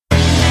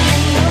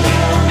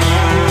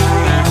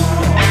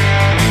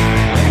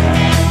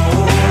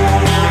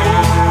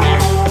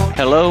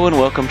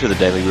welcome to the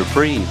Daily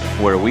Reprieve,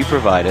 where we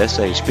provide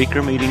essay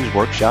speaker meetings,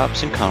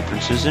 workshops, and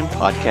conferences in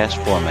podcast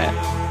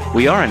format.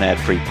 We are an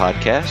ad-free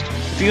podcast.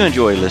 If you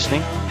enjoy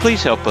listening,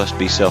 please help us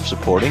be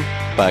self-supporting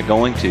by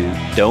going to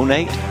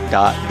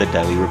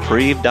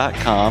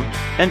donate.thedailyreprieve.com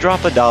and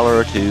drop $1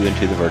 or $2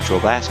 into the virtual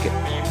basket.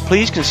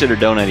 Please consider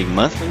donating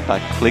monthly by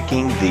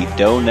clicking the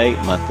Donate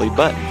Monthly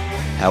button.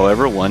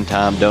 However,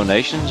 one-time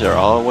donations are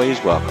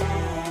always welcome.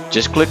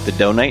 Just click the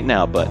Donate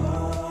Now button.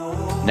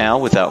 Now,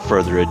 without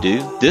further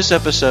ado, this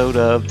episode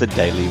of the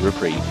Daily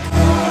Reprieve.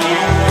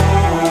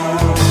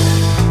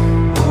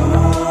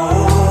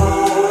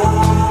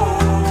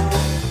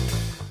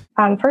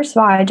 First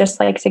of all, I'd just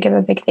like to give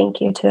a big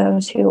thank you to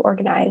those who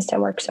organized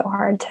and worked so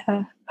hard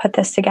to put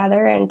this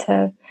together and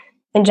to,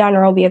 in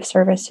general, be of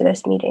service to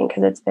this meeting,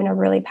 because it's been a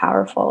really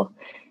powerful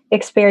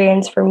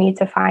experience for me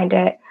to find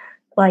it.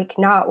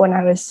 Not when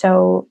I was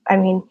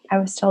I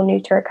was still new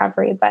to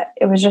recovery, but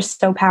it was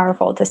just so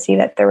powerful to see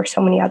that there were so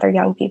many other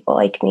young people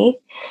like me.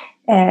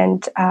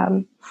 And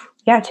to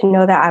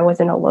know that I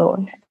wasn't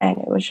alone. And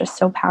it was just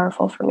so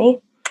powerful for me.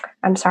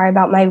 I'm sorry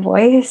about my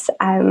voice.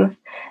 I'm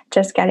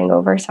just getting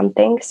over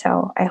something,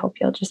 so I hope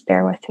you'll just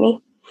bear with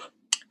me.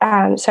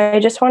 So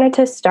I just wanted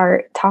to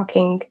start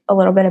talking a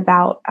little bit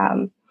about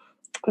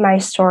my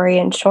story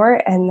in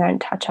short, and then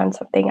touch on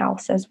something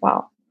else as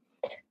well.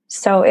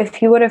 So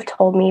if you would have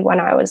told me when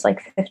I was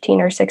 15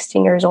 or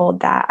 16 years old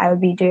that I would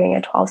be doing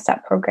a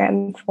 12-step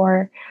program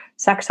for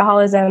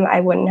sexaholism, I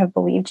wouldn't have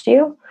believed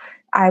you.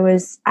 I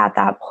was at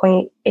that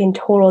point in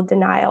total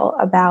denial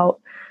about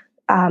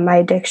my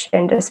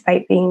addiction,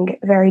 despite being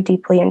very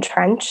deeply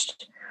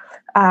entrenched.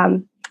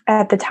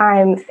 At the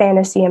time,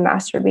 fantasy and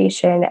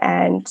masturbation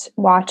and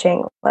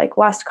watching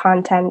lust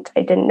content.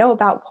 I didn't know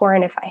about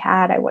porn. If I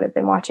had, I would have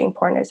been watching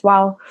porn as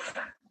well.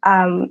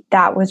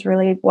 That was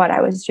really what I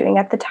was doing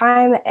at the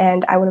time.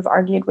 And I would have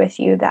argued with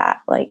you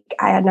that I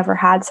had never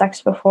had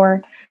sex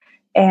before.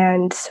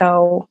 And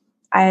so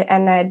I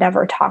had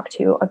never talked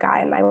to a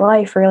guy in my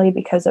life really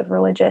because of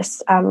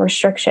religious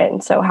restriction.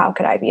 So how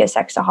could I be a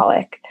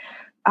sexaholic?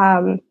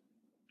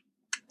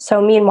 So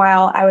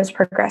meanwhile, I was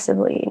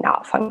progressively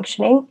not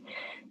functioning,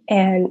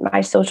 and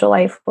my social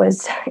life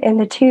was in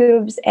the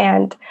tubes.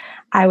 And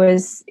I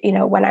was,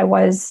 when I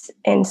was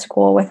in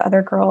school with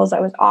other girls,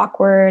 I was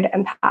awkward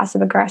and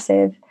passive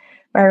aggressive.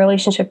 My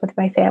relationship with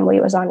my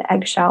family was on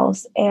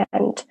eggshells,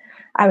 and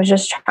I was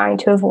just trying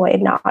to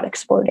avoid not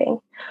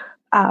exploding.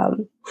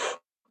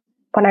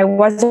 When I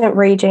wasn't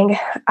raging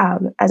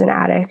as an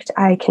addict,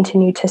 I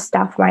continued to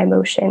stuff my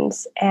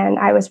emotions, and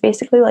I was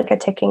basically like a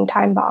ticking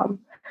time bomb.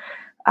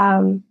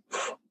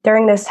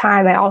 During this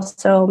time,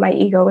 my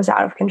ego was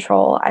out of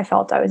control. I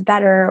felt I was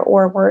better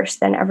or worse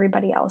than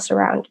everybody else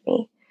around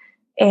me.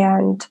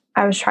 And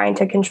I was trying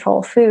to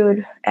control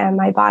food and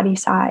my body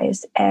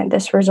size. And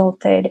this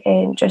resulted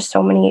in just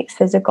so many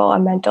physical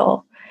and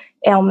mental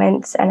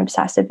ailments and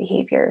obsessive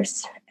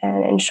behaviors.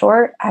 And in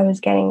short, I was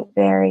getting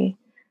very,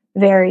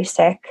 very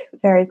sick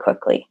very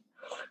quickly.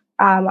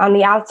 On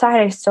the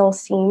outside, I still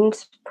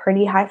seemed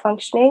pretty high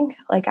functioning.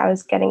 I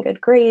was getting good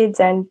grades,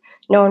 and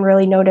no one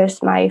really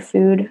noticed my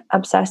food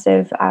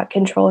obsessive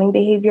controlling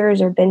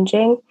behaviors or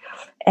binging.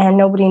 And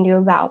nobody knew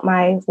about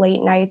my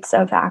late nights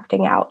of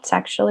acting out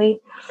sexually.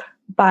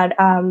 But,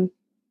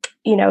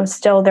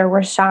 still there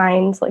were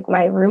signs.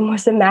 My room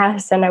was a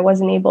mess, and I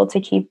wasn't able to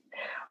keep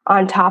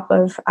on top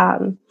of,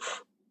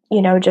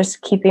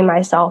 just keeping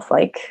myself,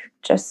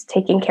 just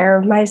taking care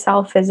of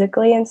myself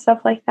physically and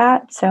stuff like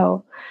that.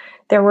 So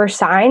there were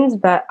signs,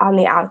 but on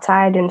the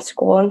outside in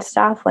school and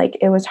stuff,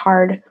 it was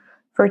hard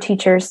for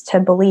teachers to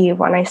believe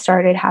when I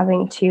started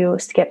having to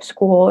skip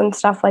school and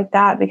stuff like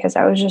that, because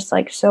I was just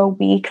so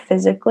weak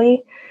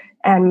physically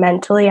and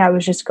mentally. I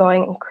was just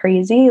going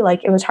crazy.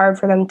 It was hard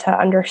for them to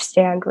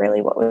understand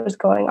really what was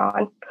going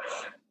on.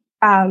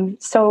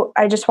 So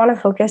I just want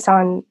to focus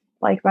on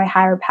my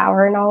higher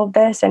power in all of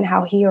this, and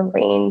how he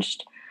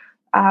arranged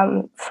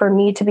for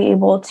me to be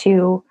able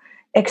to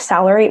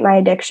accelerate my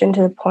addiction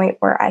to the point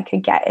where I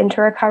could get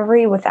into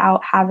recovery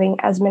without having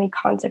as many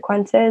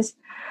consequences.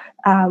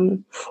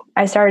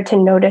 I started to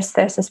notice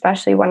this,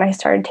 especially when I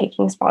started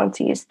taking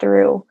sponsees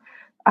through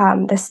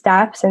the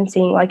steps and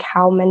seeing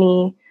how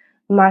many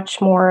much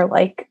more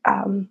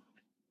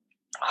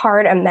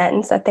hard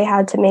amends that they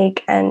had to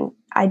make. And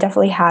I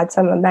definitely had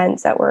some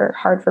amends that were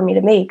hard for me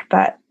to make,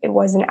 but it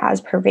wasn't as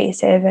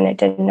pervasive, and it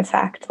didn't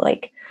affect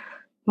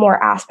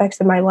more aspects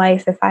of my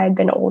life if I had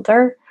been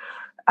older.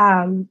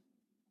 I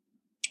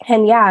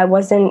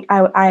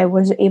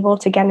was able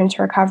to get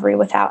into recovery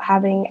without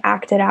having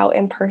acted out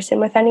in person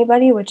with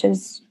anybody, which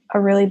is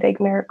a really big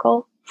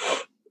miracle.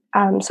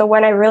 So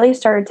when I really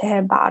started to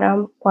hit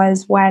bottom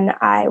was when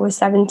I was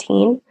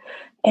 17,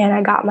 and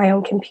I got my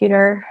own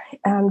computer,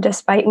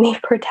 despite me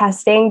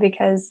protesting,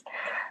 because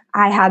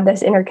I had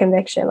this inner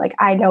conviction,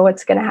 I know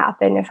what's going to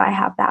happen if I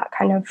have that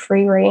kind of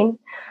free reign.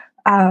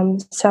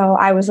 So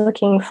I was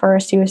looking for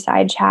a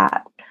suicide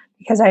chat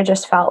because I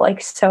just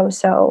felt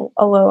so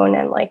alone,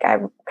 and I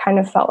kind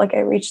of felt like I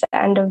reached the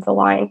end of the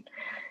line.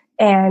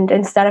 And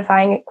instead of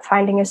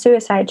finding a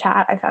suicide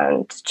chat, I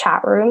found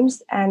chat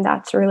rooms. And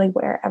that's really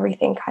where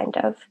everything kind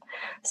of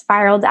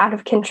spiraled out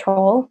of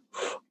control.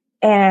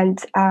 And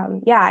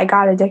I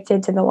got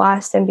addicted to the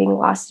lust and being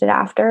lusted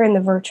after in the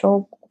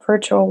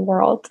virtual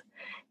world.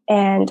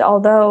 And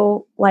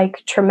although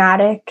like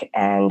traumatic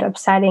and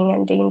upsetting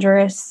and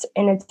dangerous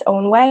in its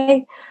own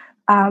way,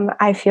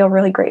 I feel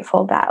really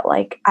grateful that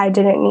like I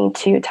didn't need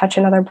to touch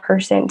another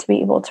person to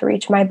be able to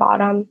reach my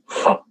bottom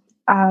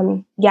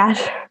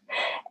yet.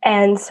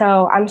 And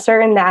so I'm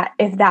certain that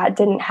if that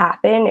didn't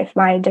happen, if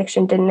my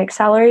addiction didn't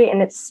accelerate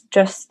and it's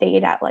just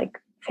stayed at like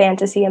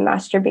fantasy and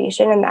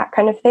masturbation and that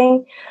kind of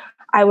thing,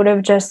 I would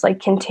have just like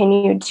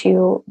continued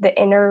to the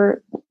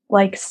inner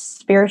like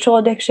spiritual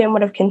addiction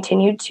would have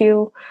continued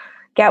to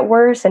get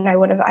worse, and I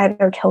would have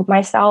either killed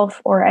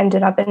myself or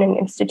ended up in an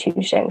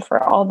institution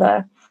for all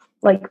the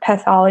like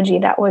pathology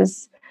that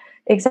was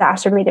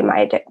exacerbated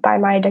by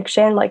my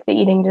addiction, like the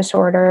eating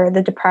disorder,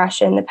 the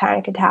depression, the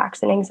panic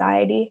attacks, and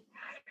anxiety.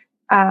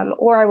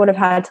 Or I would have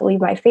had to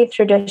leave my faith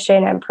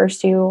tradition and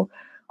pursue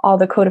all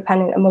the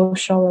codependent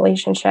emotional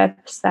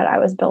relationships that I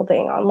was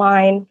building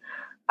online.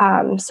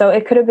 So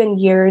it could have been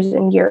years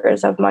and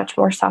years of much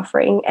more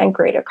suffering and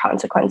greater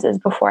consequences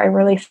before I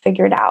really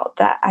figured out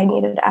that I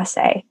needed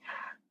SA.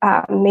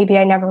 Maybe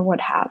I never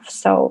would have.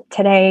 So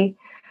today,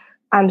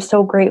 I'm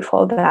so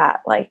grateful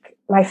that like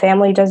my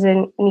family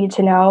doesn't need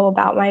to know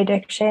about my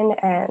addiction,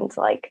 and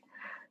like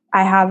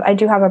I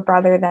do have a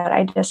brother that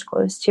I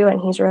disclose to,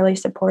 and he's really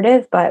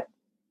supportive. But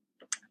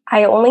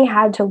I only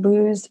had to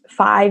lose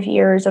 5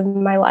 years of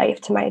my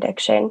life to my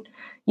addiction,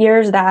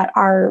 years that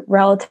are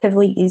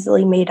relatively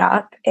easily made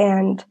up.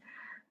 And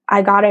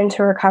I got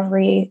into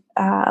recovery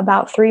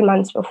about 3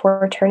 months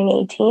before turning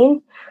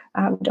 18.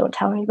 Don't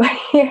tell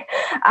anybody.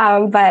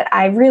 But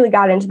I really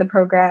got into the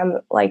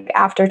program like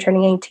after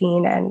turning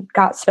 18 and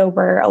got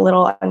sober a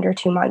little under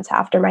 2 months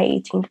after my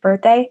 18th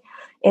birthday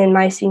in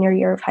my senior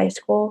year of high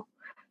school.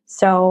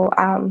 So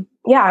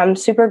I'm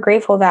super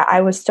grateful that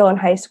I was still in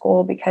high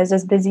school, because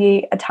as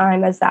busy a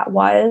time as that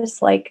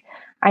was, like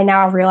I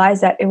now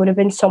realize that it would have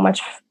been so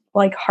much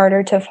like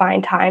harder to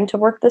find time to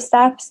work the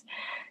steps.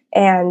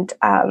 And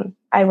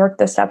I worked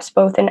the steps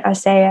both in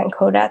SA and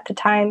CODA at the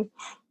time.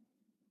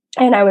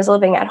 And I was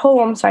living at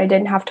home, so I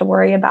didn't have to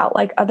worry about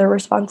like other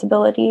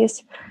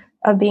responsibilities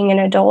of being an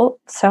adult.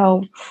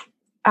 So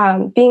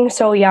being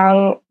so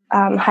young,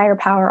 higher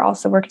power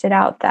also worked it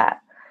out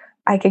that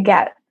I could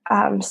get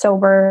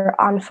sober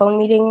on phone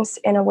meetings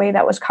in a way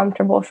that was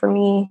comfortable for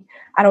me.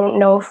 I don't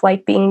know if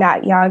like being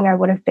that young, I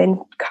would have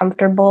been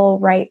comfortable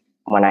right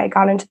when I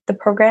got into the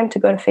program to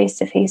go to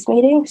face-to-face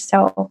meetings.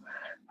 So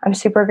I'm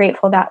super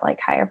grateful that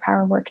like higher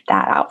power worked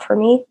that out for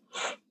me.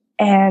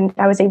 And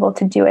I was able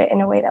to do it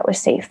in a way that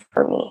was safe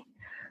for me.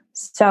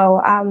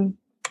 So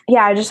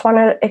I just want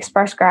to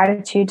express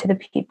gratitude to the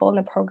people in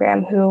the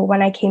program who,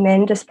 when I came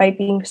in, despite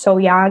being so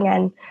young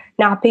and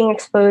not being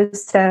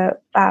exposed to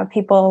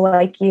people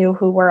like you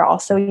who were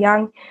also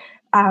young,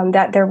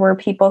 that there were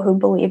people who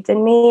believed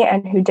in me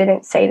and who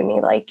didn't say to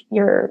me, like,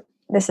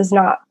 this is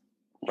not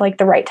like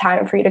the right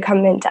time for you to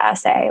come into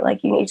SA.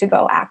 Like, you need to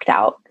go act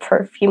out for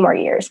a few more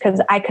years,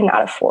 because I could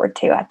not afford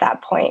to at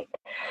that point.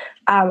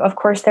 Of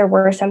course, there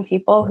were some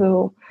people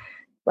who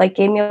like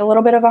gave me a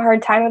little bit of a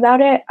hard time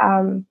about it.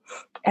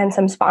 And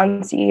some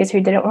sponsees who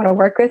didn't want to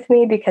work with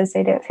me because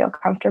they didn't feel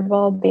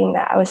comfortable being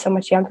that I was so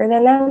much younger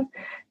than them.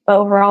 But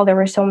overall, there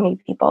were so many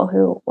people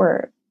who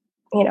were,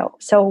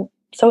 so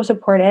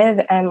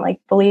supportive and like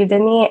believed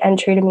in me and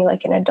treated me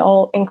like an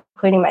adult,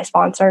 including my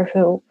sponsor,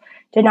 who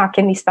did not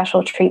give me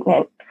special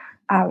treatment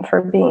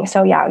for being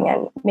so young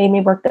and made me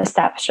work the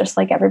steps just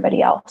like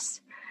everybody else.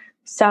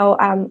 So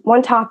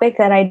one topic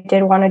that I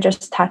did want to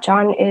just touch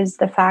on is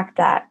the fact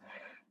that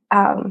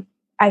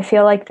I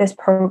feel like this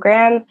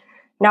program,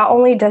 not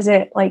only does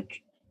it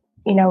like,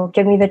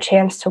 give me the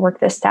chance to work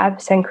the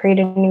steps and create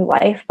a new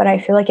life, but I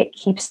feel like it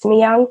keeps me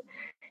young.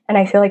 And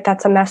I feel like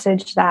that's a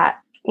message that,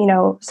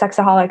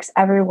 sexaholics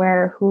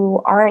everywhere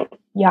who aren't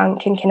young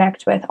can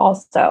connect with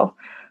also.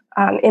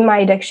 In my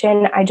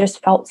addiction, I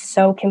just felt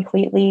so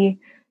completely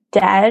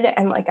dead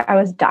and like I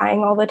was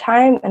dying all the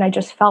time, and I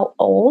just felt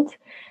old.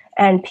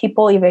 And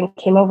people even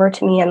came over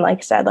to me and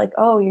like said like,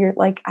 oh, you're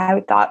like,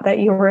 I thought that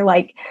you were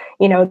like,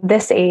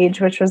 this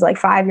age, which was like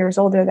 5 years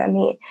older than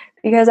me,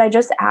 because I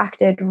just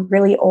acted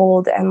really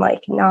old and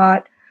like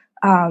not,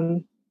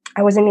 I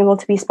wasn't able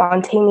to be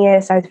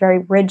spontaneous. I was very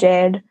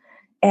rigid.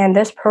 And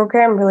this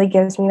program really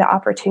gives me the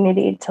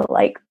opportunity to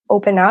like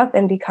open up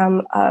and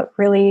become a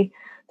really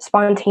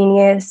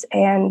spontaneous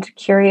and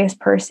curious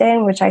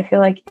person, which I feel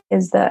like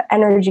is the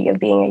energy of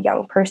being a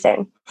young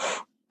person.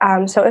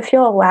 So if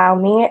you'll allow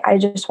me, I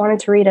just wanted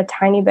to read a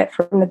tiny bit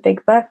from the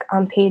big book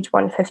on page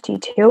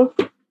 152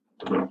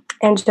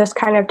 and just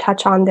kind of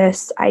touch on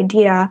this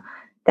idea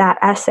that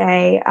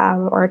SA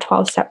or a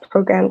 12-step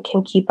program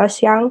can keep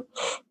us young.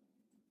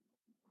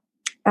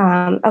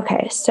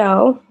 Okay,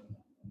 so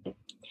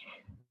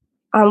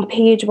on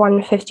page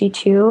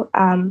 152,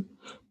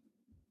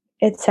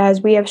 it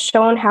says, we have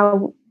shown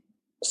how,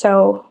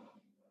 so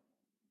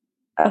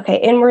Okay,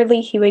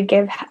 inwardly, he would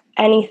give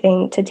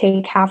anything to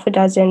take half a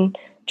dozen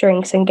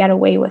drinks and get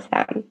away with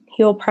them.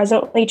 He will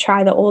presently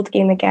try the old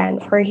game again,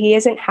 for he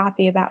isn't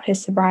happy about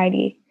his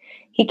sobriety.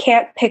 He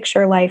can't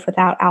picture life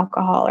without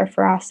alcohol or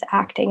for us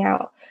acting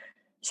out.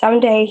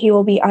 Someday he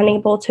will be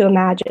unable to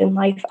imagine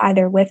life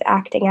either with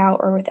acting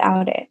out or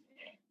without it.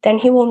 Then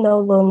he will know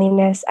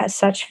loneliness as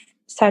such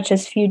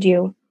as few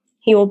do.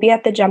 He will be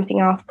at the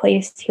jumping off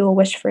place. He will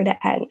wish for the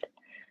end.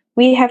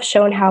 We have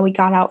shown how we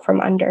got out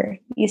from under.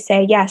 You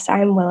say, yes, I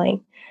am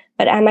willing.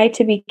 But am I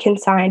to be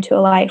consigned to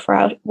a life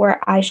where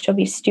I shall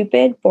be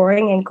stupid,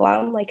 boring, and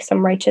glum like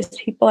some righteous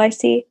people I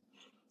see?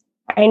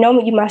 I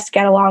know you must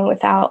get along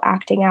without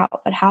acting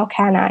out, but how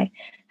can I?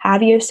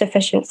 Have you a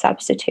sufficient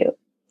substitute?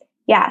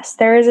 Yes,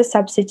 there is a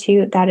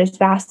substitute that is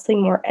vastly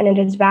more, and it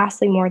is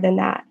vastly more than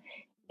that.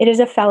 It is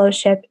a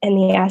fellowship in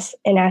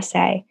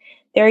SA.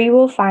 There you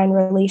will find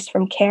release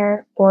from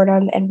care,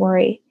 boredom, and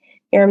worry.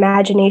 Your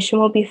imagination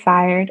will be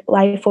fired.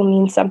 Life will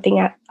mean something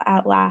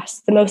at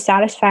last. The most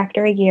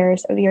satisfactory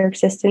years of your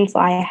existence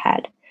lie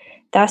ahead.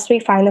 Thus we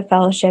find the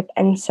fellowship,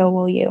 and so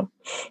will you.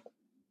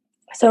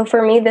 So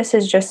for me, this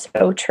is just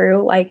so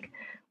true. Like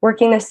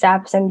working the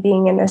steps and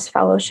being in this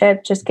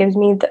fellowship just gives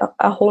me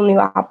a whole new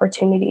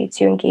opportunity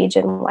to engage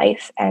in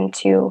life and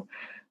to,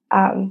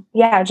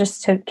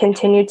 just to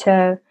continue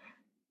to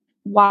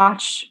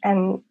watch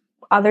and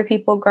other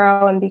people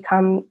grow and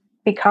become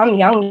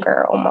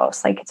younger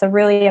almost. Like it's a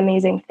really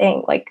amazing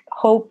thing. Like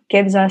hope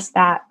gives us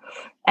that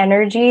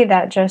energy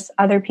that just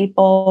other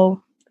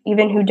people,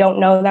 even who don't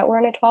know that we're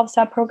in a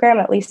 12-step program,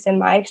 at least in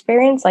my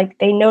experience, like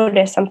they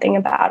notice something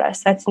about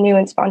us that's new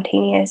and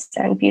spontaneous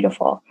and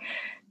beautiful.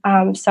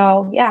 I'm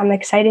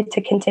excited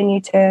to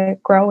continue to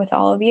grow with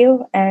all of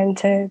you and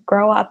to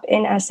grow up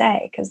in SA,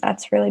 because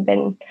that's really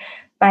been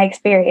my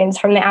experience.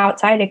 From the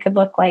outside, it could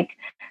look like,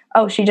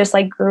 oh, she just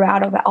like grew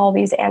out of all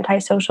these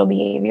antisocial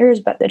behaviors.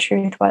 But the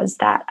truth was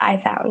that I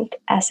found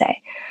SA.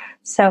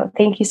 So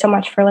thank you so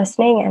much for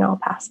listening, and I'll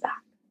pass back.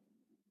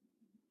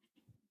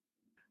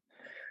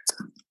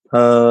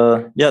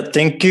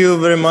 Thank you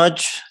very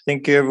much.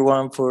 Thank you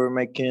everyone for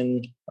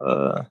making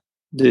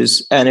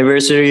this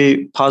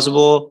anniversary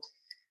possible.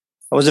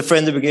 I was a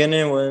friend at the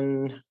beginning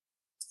when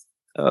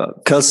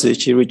Kelsey,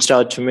 she reached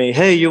out to me.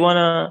 Hey, you want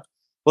to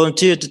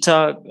volunteer to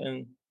talk?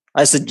 And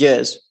I said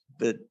yes.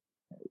 But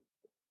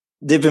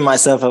deep in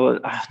myself, I was,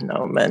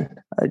 no, man.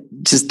 I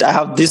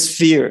have this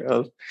fear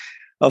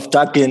of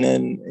talking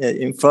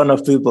in front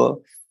of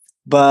people.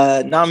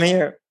 But now I'm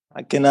here.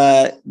 I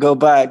cannot go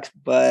back.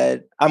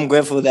 But I'm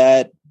grateful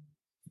that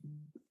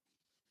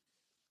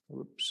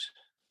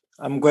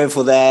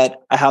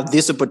I have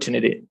this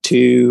opportunity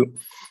to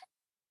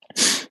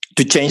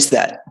change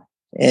that.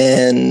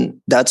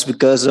 And that's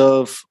because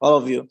of all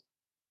of you.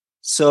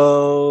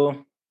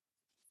 So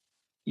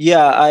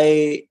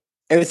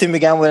everything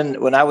began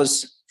when I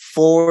was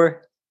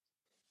 4.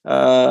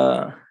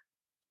 And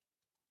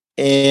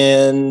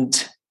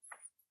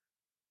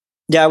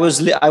I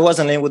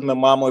wasn't living with my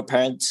mom or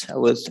parents. I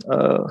was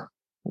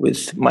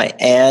with my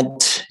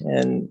aunt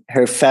and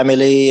her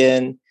family.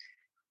 And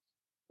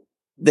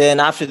then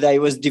after that,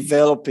 it was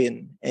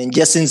developing. And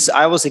just since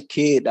I was a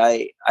kid,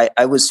 I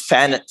was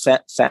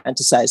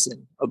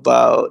fantasizing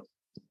about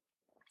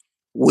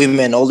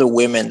women, older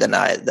women than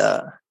I.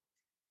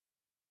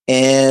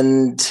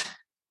 And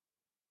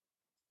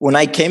when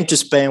I came to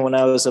Spain when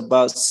I was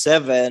about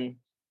 7,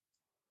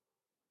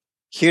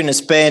 here in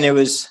Spain, it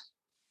was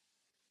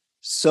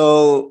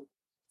so.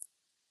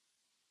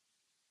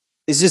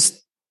 It's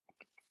just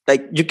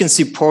like you can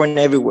see porn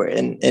everywhere,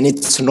 and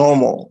it's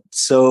normal.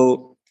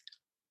 So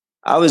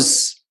I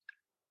was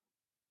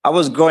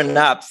growing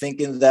up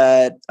thinking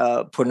that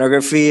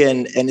pornography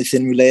and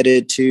anything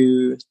related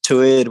to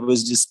it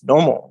was just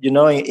normal. You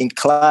know, in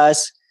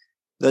class,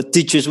 the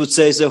teachers would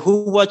say, "So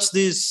who watched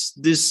this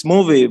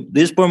movie,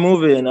 this porn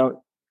movie?" And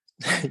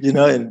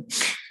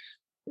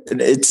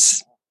and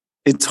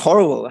it's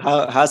horrible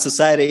how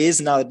society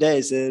is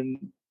nowadays, and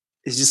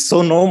it's just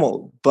so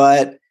normal.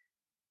 But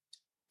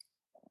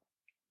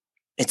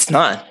it's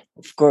not,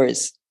 of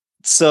course.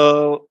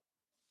 So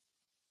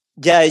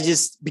it's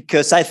just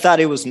because I thought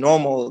it was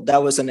normal,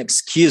 that was an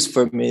excuse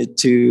for me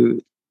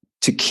to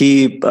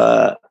keep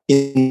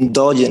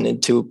indulging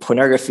into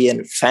pornography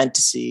and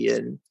fantasy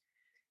and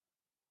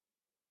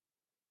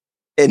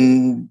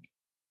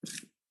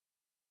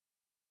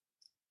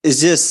it's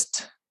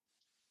just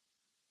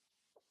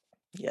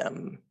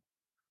I'm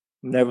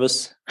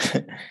nervous.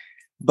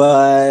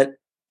 But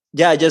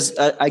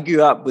I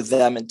grew up with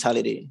that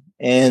mentality.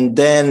 And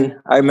then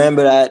I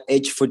remember at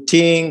age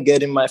 14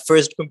 getting my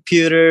first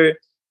computer,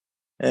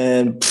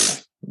 and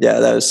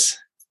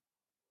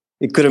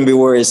it couldn't be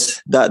worse.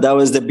 That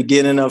was the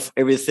beginning of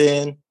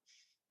everything.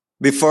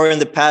 Before, in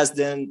the past,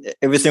 then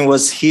everything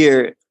was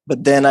here,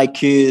 but then I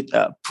could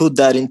put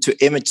that into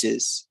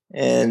images,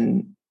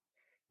 and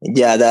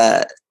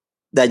that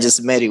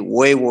just made it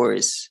way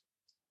worse.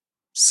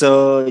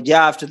 So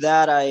after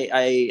that,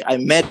 I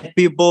met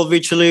people,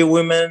 virtually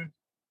women,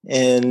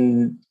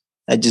 and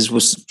I just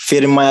was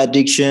feeding my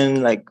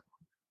addiction. Like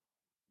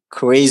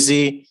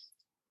crazy.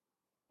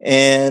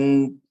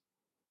 And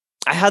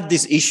I had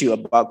this issue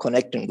about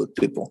connecting with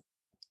people,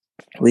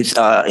 with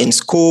in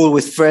school,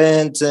 with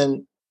friends,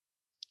 and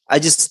I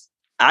just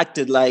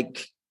acted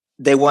like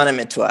they wanted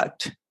me to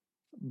act.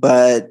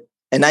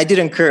 And I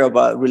didn't care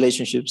about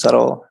relationships at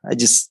all. I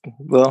just,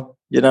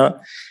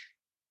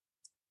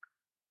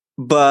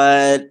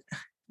 but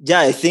yeah,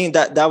 I think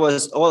that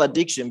was all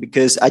addiction,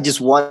 because I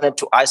just wanted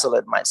to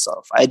isolate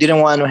myself. I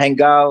didn't want to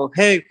hang out.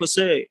 Hey,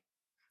 Jose,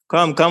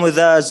 come with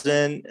us.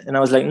 And I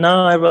was like,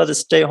 no, I'd rather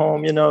stay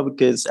home,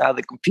 because I have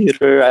the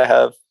computer, I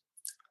have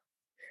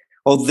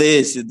all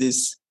this,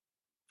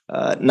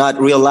 not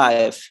real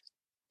life.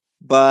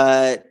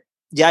 But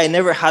yeah, I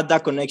never had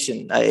that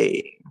connection.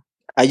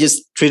 I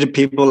just treated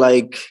people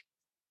like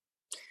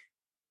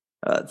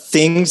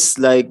things.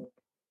 Like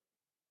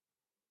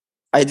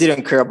I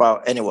didn't care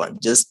about anyone,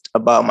 just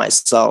about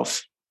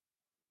myself.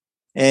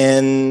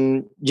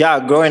 And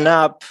yeah, growing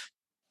up,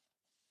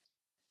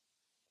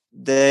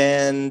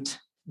 then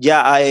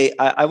yeah,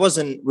 I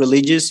wasn't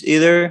religious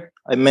either.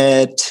 I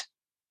met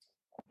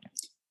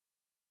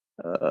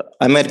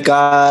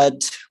God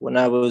when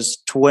I was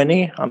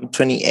 20. I'm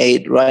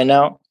 28 right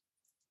now.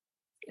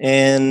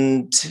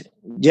 And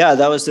yeah,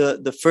 that was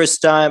the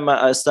first time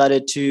I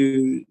started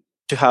to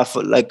have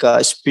like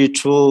a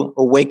spiritual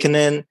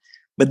awakening.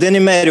 But then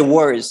it made it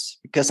worse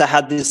because I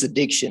had this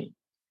addiction.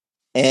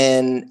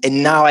 And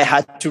now I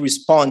had to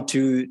respond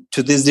to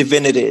this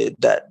divinity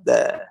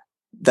that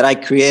I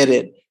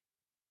created.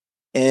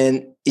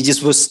 And it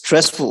just was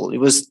stressful. It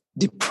was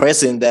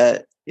depressing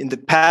that in the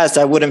past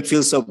I wouldn't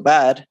feel so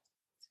bad.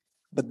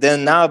 But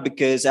then now,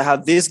 because I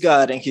have this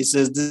God and he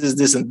says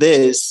this, and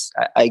this,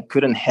 I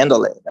couldn't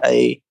handle it.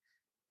 I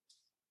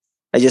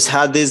just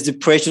had this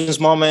depressions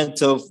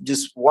moment of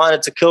just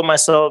wanted to kill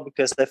myself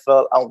because I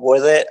felt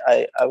unworthy.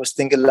 I was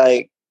thinking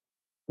like,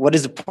 what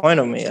is the point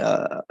of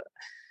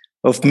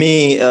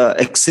me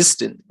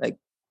existing? Like,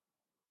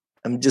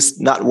 I'm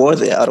just not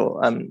worthy at all.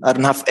 I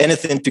don't have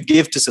anything to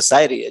give to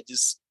society. I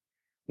just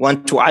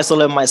want to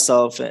isolate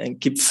myself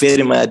and keep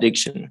feeding my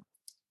addiction.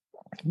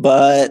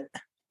 But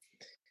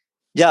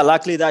yeah,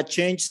 luckily that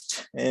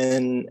changed,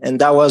 and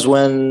that was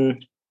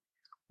when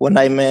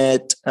I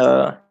met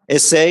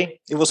SA.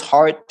 It was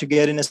hard to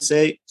get in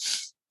SA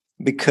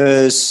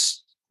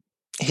because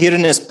here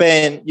in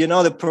Spain,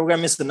 the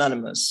program is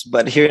anonymous,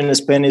 but here in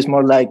Spain it's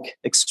more like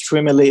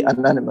extremely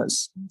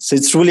anonymous. So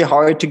it's really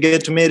hard to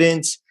get to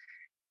meetings,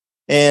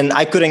 and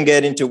I couldn't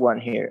get into one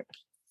here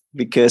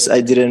because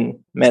I didn't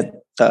meet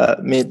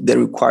the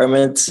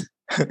requirements.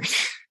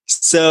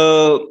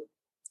 So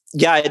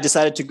yeah, I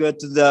decided to go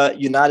to the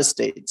United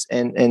States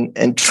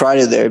and try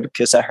it there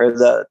because I heard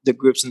that the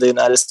groups in the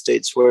United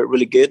States were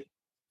really good.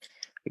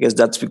 I guess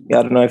I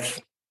don't know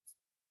if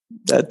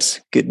that's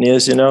good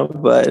news,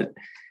 but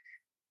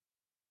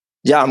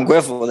yeah, I'm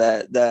grateful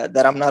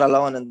that I'm not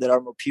alone and there are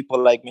more people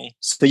like me.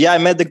 So yeah, I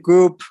met the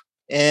group,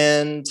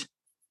 and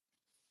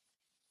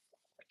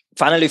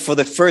finally for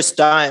the first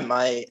time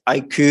I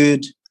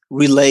could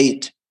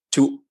relate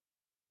to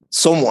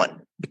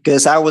someone,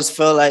 because I always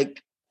felt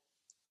like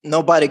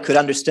nobody could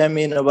understand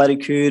me. Nobody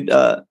could,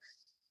 I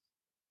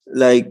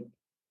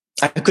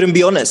couldn't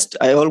be honest.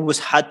 I always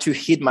had to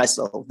hid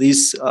myself,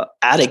 this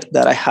addict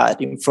that I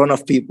had in front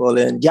of people.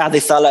 And yeah,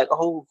 they thought like,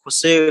 oh,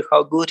 Jose,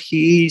 how good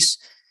he is.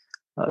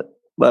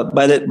 But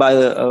by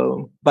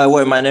the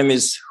way, my name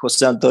is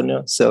Jose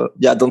Antonio. So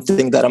yeah, don't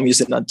think that I'm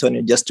using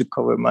Antonio just to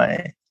cover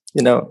my,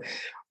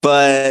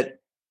 but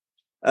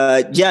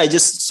yeah, it's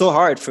just so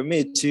hard for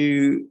me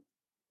to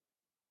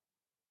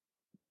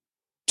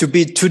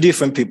be two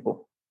different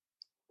people.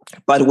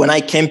 But when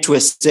I came to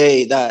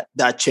SA,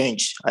 that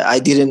changed.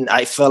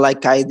 I felt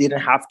like I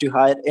didn't have to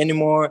hide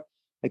anymore.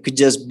 I could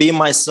just be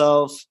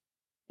myself.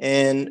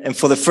 And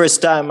for the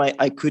first time,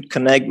 I could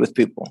connect with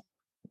people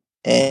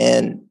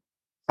and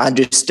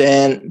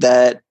understand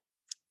that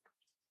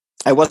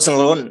I wasn't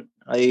alone.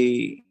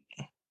 I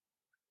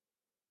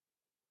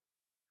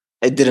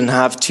didn't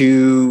have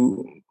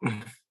to.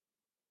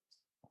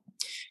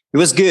 It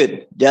was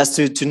good just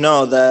to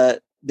know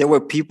that there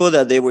were people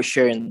that they were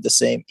sharing the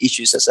same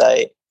issues as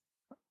I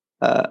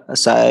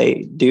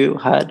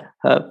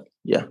have,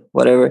 yeah,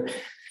 whatever.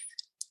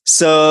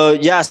 So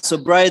yeah, so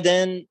right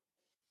then,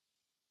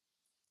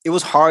 it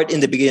was hard in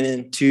the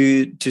beginning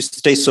to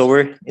stay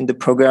sober in the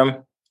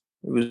program.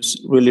 It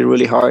was really,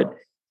 really hard,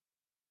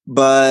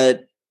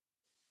 but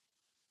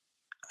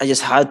I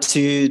just had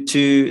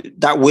to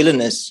that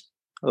willingness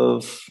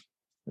of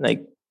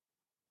like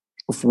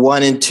of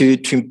wanting to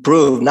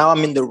improve. Now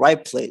I'm in the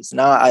right place.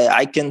 Now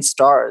I can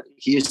start.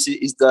 Here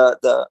is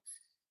the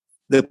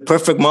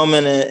perfect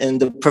moment and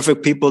the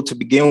perfect people to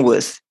begin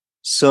with.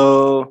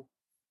 So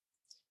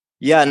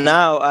yeah,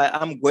 now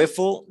I'm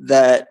grateful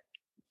that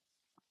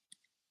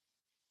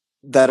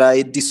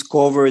I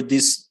discovered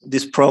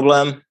this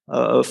problem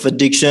of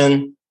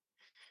addiction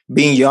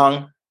being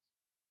young,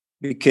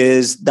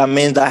 because that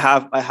means I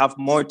have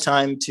more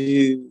time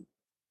to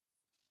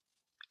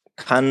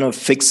kind of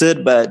fix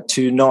it, but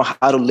to know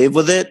how to live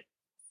with it.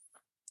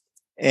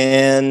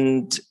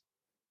 And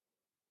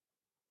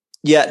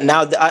yeah,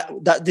 now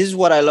this is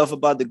what I love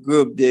about the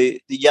group,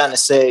 the Jan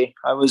SA.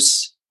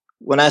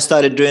 When I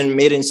started doing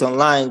meetings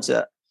online,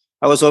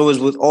 I was always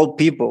with old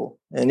people,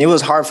 and it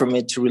was hard for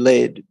me to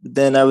relate. But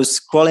then I was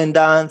scrolling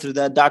down through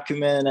that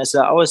document, and I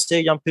said, I always say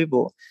young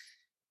people.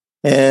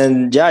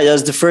 And yeah, that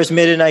was the first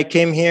meeting I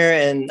came here,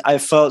 and I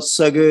felt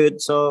so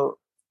good. So,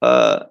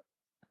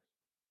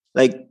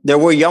 like, there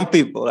were young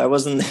people. I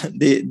wasn't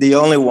the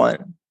only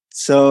one.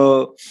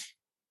 So,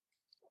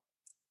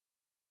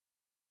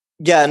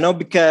 yeah, no,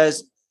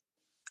 because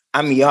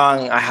I'm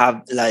young, I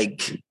have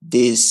like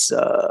this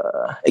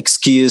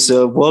excuse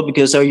of, well,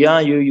 because you're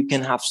young, you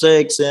can have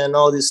sex and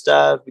all this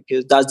stuff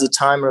because that's the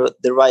time or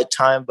the right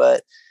time.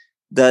 But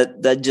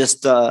that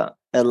just a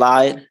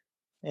lie.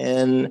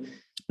 And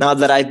now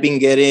that I've been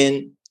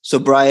getting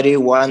sobriety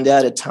one day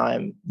at a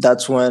time,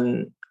 that's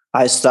when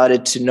I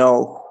started to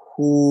know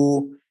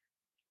who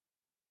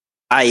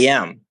I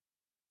am.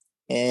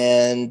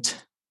 And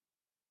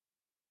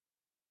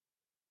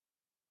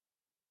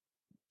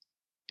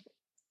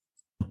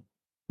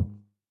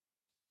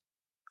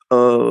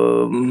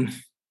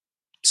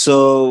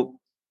so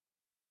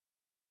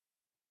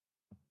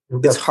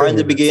it's hard in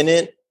the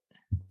beginning.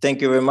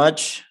 Thank you very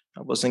much.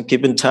 I wasn't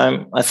keeping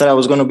time. I thought I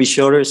was going to be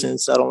shorter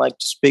since I don't like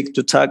to speak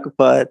to talk,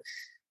 but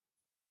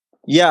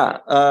yeah,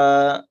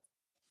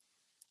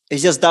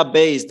 it's just that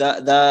base,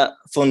 that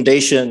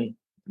foundation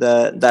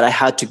that I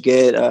had to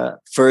get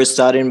first,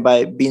 starting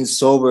by being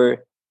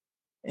sober,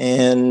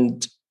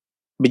 but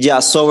yeah,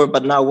 sober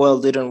but not well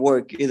didn't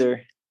work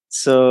either.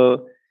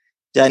 So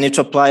yeah, I need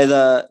to apply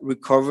the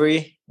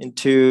recovery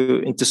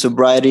into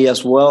sobriety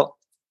as well,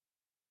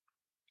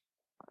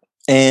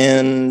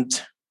 and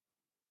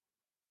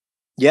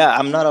yeah,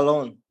 I'm not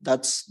alone.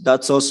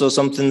 That's also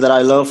something that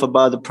I love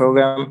about the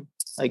program.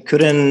 I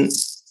couldn't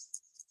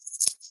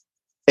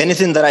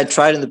anything that I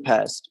tried in the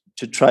past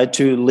to try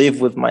to live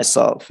with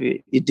myself,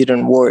 it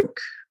didn't work.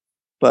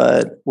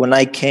 But when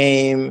I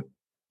came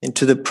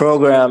into the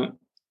program,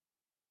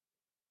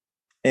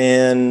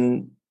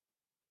 and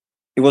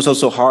it was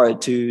also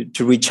hard to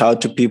reach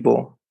out to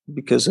people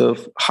because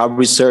of how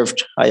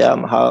reserved I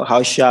am,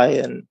 how shy,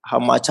 and how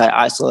much I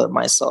isolate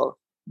myself.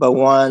 But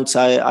once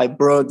I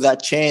broke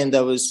that chain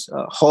that was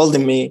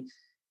holding me,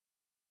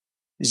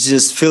 it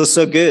just feels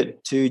so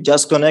good to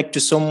just connect to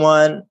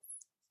someone.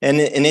 And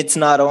it's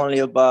not only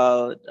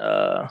about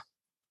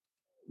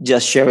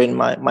just sharing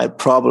my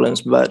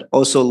problems, but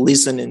also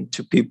listening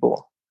to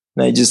people.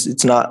 And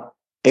it's not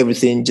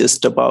everything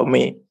just about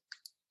me.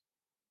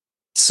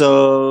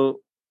 So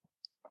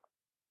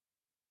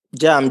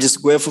yeah, I'm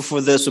just grateful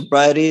for the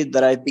sobriety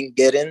that I've been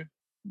getting,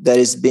 that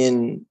has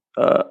been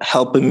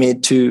helping me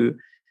to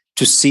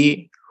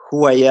see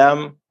who I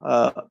am,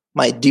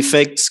 my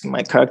defects,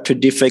 my character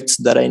defects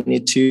that I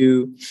need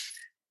to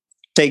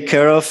take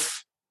care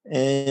of.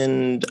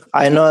 And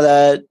I know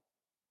that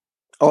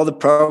all the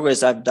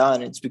progress I've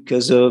done, it's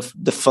because of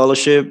the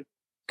fellowship,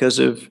 because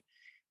of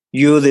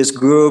you, this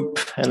group,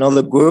 and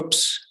other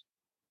groups.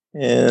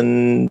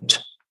 And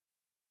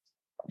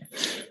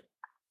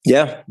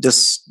yeah,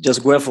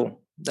 just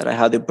grateful that I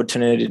had the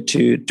opportunity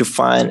to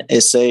find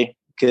SA,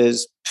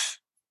 because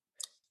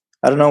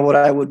I don't know what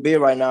I would be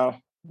right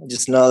now. I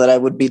just know that I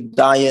would be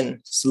dying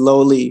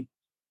slowly,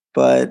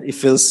 but it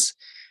feels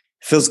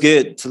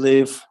good to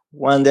live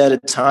one day at a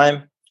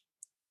time,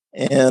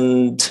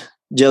 and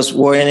just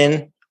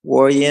worrying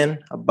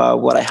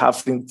about what I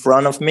have in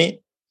front of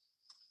me.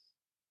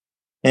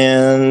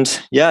 And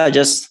yeah,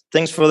 just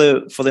thanks for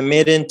the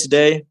meeting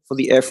today, for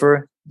the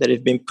effort that has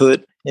been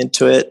put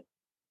into it,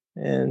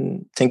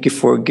 and thank you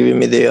for giving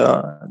me the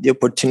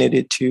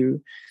opportunity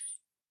to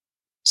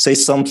say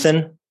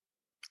something.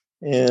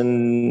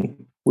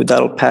 And with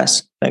that, I'll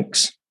pass.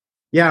 Thanks.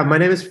 Yeah, my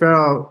name is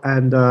Farrell,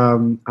 and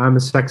I'm a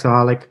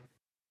sexaholic.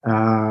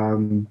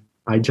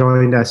 I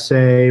joined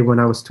SA when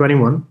I was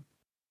 21,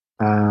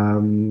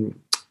 and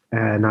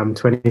I'm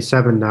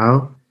 27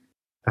 now.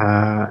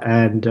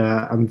 And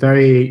I'm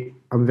very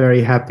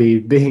happy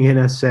being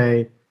in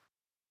SA,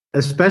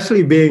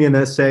 especially being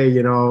in SA.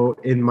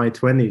 In my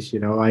 20s.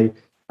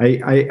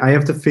 I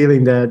have the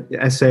feeling that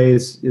SA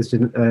is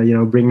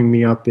bringing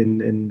me up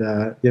in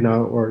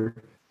or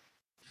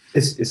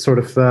it's sort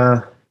of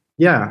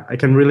I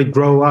can really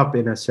grow up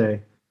in SA.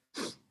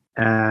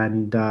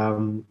 And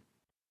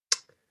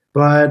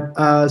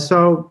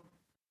so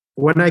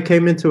when I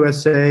came into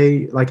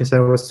SA, like I said,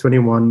 I was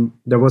 21.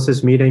 There was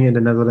this meeting in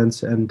the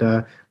Netherlands, and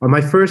on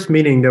my first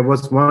meeting, there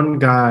was one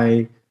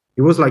guy.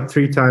 He was like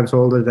 3 times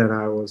older than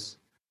I was,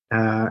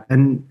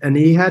 and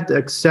he had the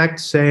exact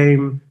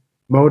same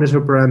modus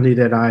operandi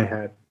that I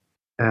had.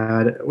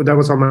 That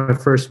was on my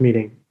first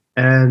meeting,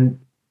 and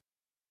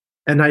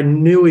I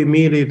knew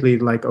immediately,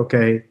 like,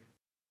 okay,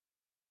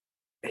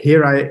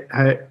 here I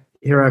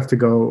have to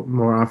go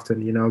more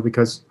often,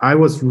 because I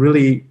was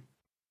really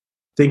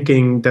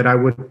thinking that I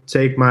would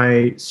take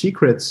my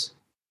secrets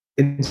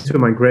into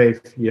my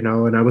grave,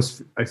 and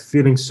I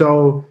feeling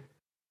so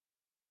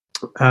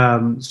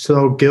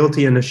so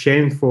guilty and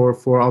ashamed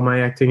for all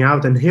my acting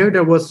out. And here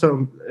there was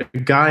a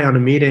guy on a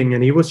meeting,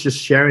 and he was just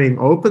sharing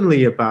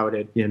openly about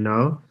it, and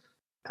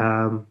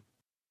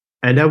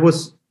that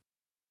was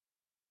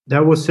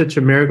such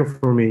a miracle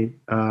for me.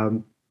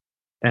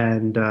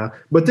 And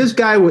but this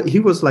guy, he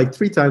was like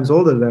 3 times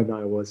older than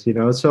I was,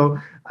 so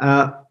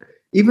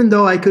even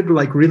though I could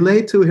like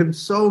relate to him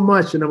so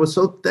much, and I was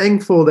so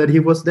thankful that he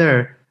was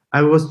there,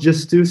 I was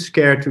just too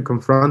scared to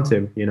confront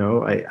him.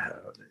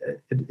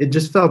 It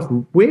just felt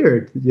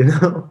weird.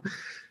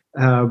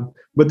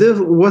 But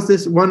there was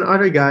this one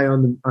other guy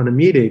on a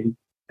meeting,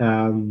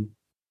 on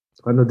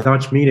a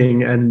Dutch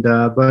meeting, and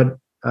but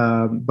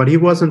he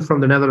wasn't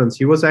from the Netherlands.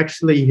 He was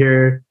actually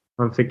here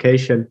on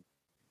vacation,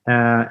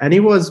 and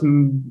he was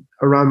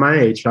around my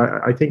age.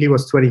 I think he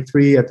was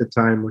 23 at the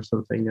time or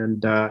something,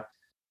 and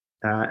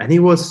he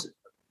was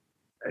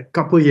a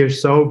couple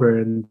years sober,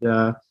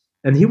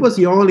 and he was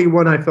the only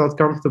one I felt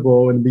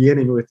comfortable in the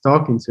beginning with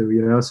talking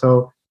to.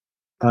 So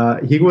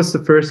he was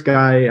the first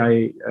guy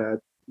I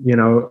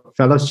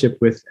fellowship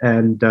with,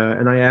 and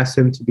I asked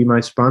him to be my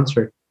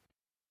sponsor.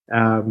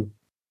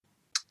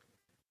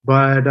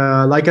 But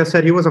like I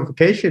said, he was on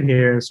vacation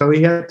here, so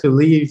he had to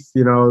leave,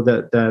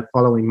 that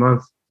following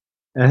month,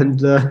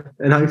 and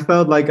I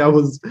felt like I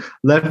was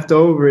left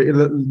over,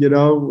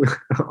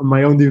 on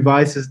my own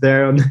devices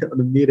there on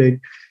the meeting,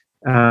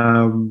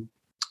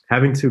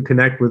 having to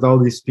connect with all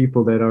these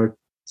people that are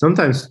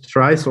sometimes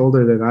thrice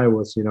older than I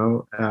was,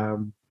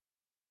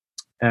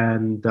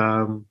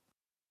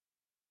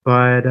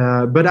 but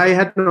I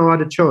had no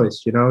other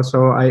choice,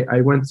 so I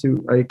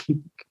keep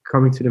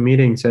coming to the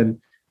meetings. And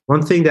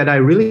one thing that I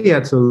really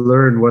had to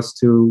learn was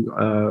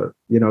to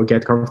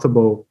get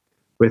comfortable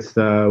with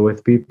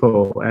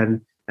people.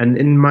 And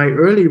in my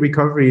early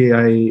recovery,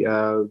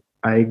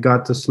 I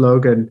got the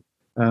slogan,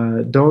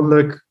 don't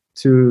look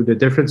to the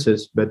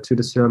differences but to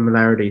the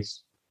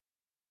similarities.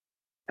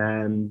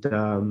 And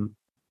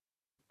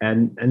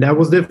that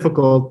was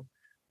difficult,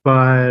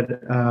 but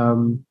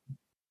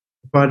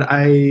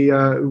I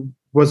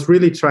was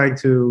really trying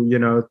to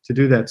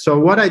do that. So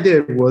what I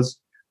did was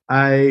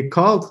I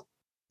called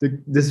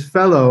this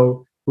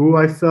fellow who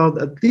I felt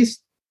at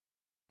least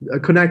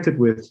connected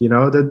with,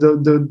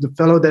 the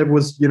fellow that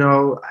was, I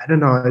don't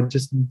know, I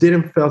just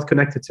didn't felt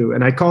connected to,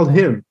 and I called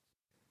him,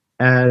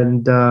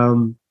 and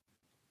I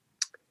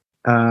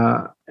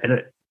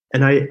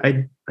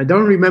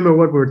don't remember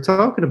what we were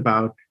talking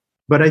about,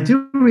 but I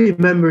do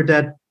remember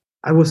that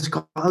I was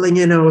calling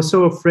in. I was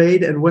so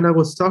afraid, and when I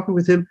was talking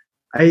with him,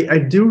 I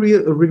do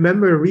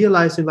remember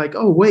realizing, like,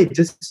 oh wait,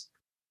 this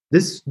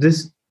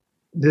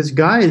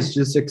guy is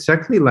just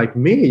exactly like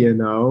me.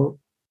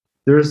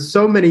 There's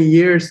so many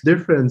years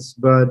difference,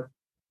 but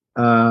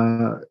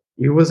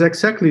he was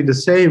exactly the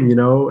same.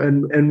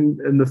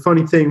 And the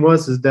funny thing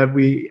is that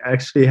we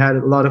actually had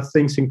a lot of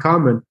things in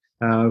common.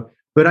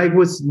 But I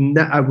was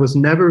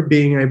never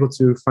being able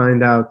to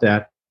find out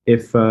that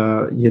if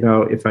I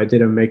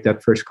didn't make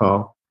that first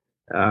call,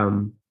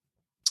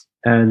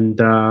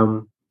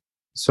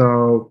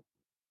 so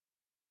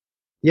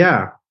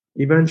yeah,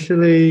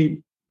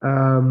 eventually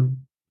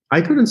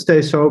I couldn't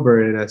stay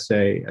sober in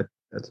SA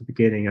at the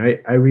beginning.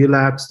 I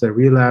relapsed,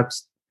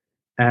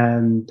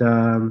 and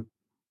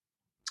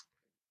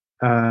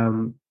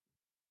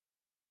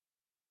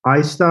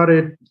I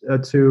started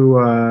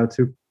to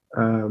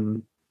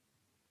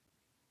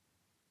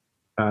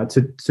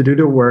do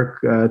the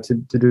work, to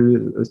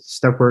do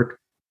step work.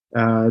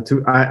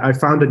 I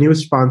found a new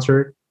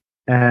sponsor,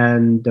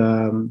 and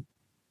I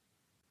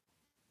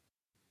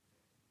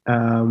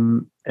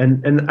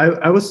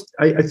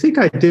think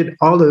I did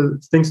all the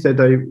things that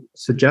they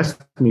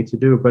suggested me to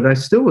do, but I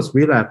still was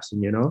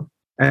relapsing,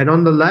 And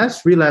on the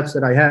last relapse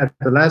that I had,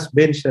 the last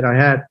binge that I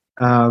had,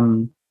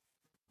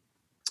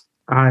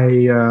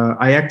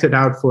 I acted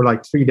out for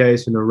like 3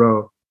 days in a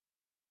row,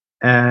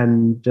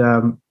 and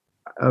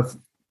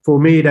for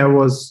me that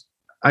was,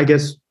 I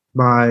guess,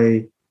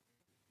 my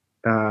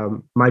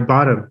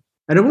bottom.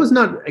 And it was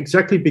not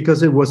exactly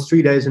because it was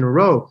 3 days in a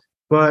row,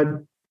 but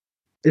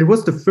it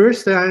was the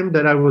first time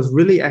that I was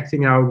really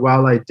acting out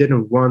while I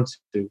didn't want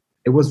to.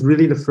 It was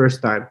really the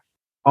first time.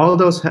 All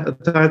those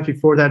times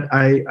before that,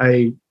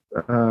 I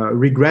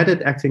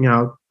regretted acting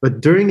out,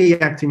 but during the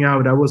acting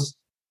out,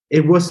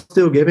 it was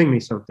still giving me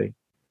something.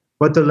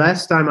 But the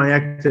last time I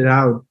acted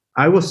out,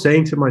 I was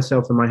saying to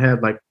myself in my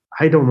head, like,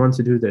 I don't want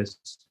to do this,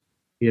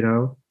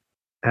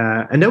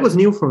 and that was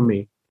new for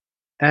me.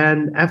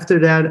 And after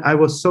that, I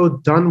was so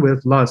done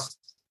with lust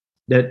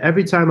that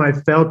every time I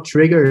felt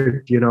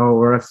triggered,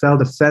 or I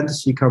felt a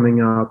fantasy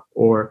coming up,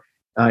 or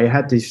I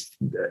had these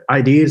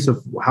ideas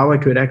of how I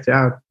could act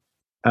out,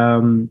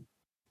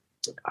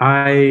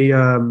 I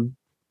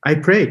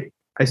prayed.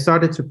 I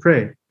started to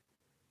pray,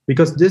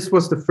 because this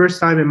was the first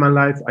time in my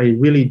life I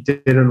really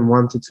didn't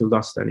want to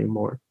lust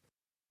anymore.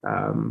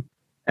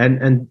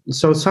 And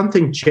so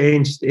something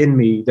changed in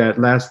me that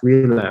last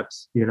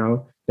relapse.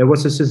 There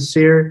was a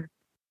sincere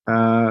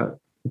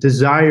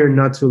desire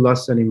not to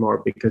lust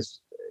anymore, because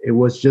it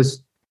was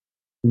just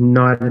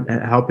not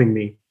helping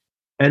me.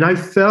 and I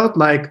felt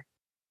like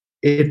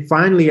it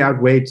finally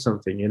outweighed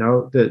something.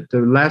 The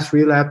last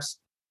relapse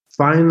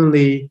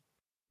finally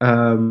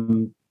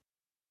um,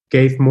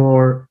 gave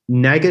more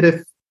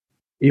negative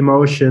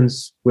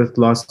emotions with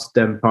loss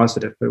than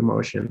positive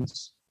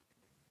emotions.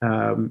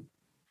 Um,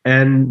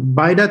 and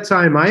by that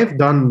time, I have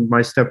done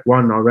my step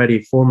one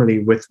already formally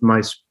with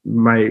my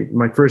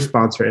first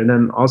sponsor, and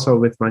then also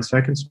with my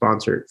second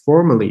sponsor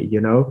formally.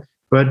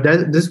 But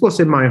this was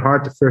in my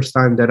heart the first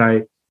time that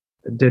I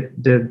did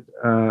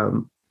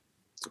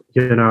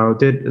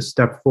a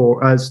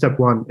step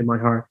one in my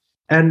heart,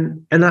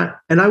 and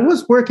I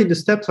was working the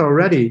steps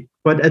already,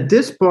 but at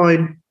this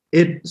point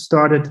it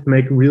started to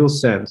make real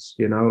sense.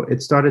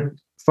 It started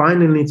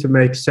finally to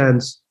make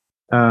sense.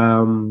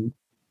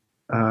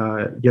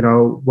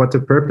 What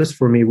the purpose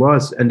for me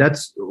was, and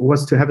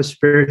was to have a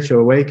spiritual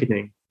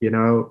awakening.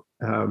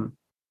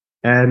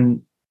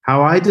 And how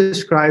I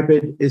describe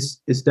it is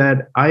that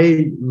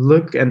I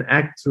look and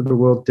act through the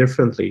world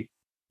differently.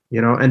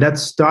 And that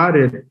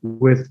started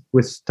with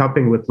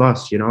stopping with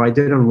lust. I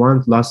didn't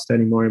want lust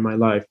anymore in my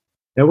life.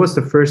 That was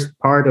the first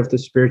part of the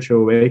spiritual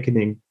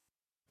awakening.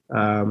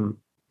 um,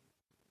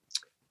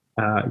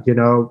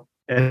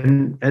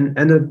 and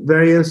a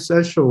very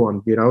essential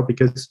one,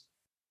 because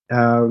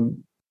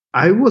um,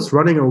 I was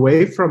running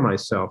away from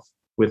myself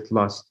with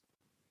lust.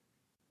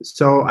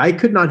 So I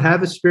could not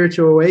have a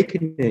spiritual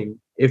awakening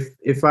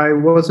if I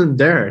wasn't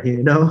there.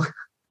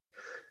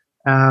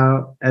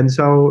 And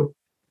so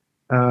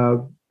uh,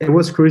 it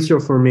was crucial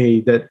for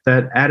me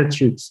that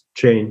attitude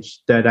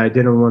changed, that I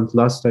didn't want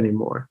lust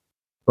anymore.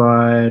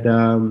 But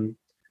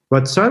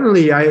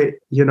suddenly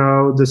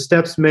the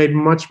steps made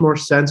much more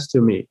sense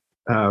to me.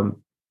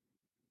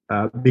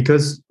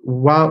 Because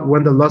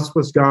when the lust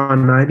was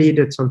gone, I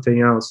needed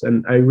something else,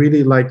 and I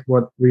really liked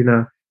what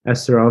Rena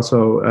Esther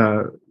also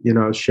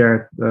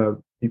shared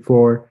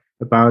before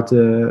about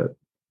the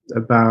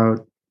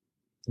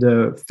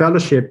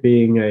fellowship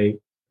being a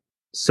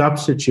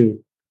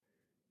substitute.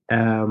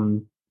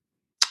 um,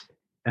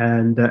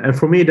 and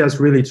for me that's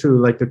really true.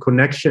 Like, the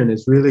connection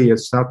is really a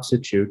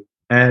substitute.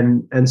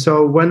 And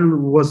so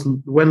when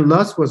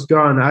lust was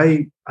gone,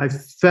 I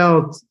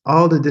felt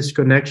all the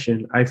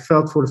disconnection. I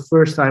felt for the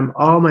first time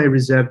all my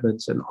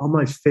resentments and all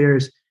my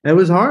fears. And it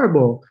was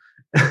horrible.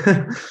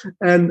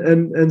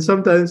 And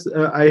sometimes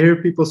I hear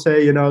people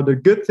say, the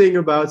good thing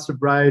about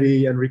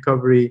sobriety and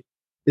recovery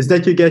is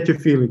that you get your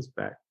feelings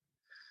back.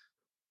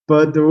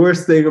 But the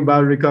worst thing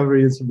about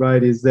recovery and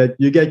sobriety is that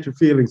you get your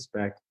feelings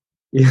back.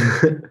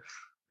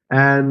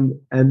 And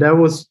that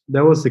was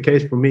the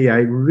case for me.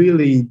 I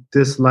really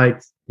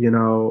disliked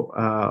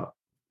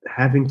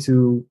having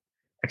to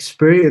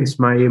experience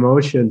my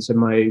emotions and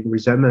my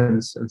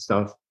resentments and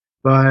stuff.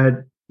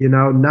 But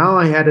now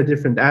I had a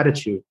different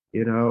attitude,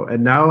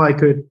 and now I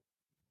could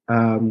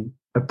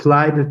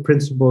apply the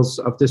principles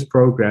of this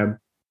program.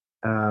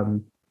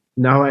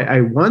 Now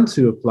I want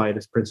to apply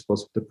the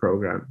principles of the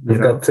program.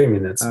 You've got 3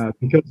 minutes.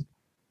 Because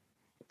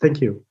thank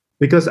you.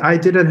 Because I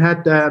didn't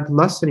have that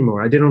lust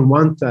anymore. I didn't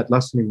want that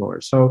lust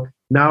anymore. So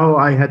now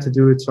I had to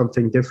do it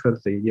something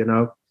differently,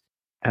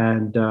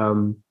 And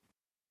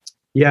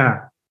yeah,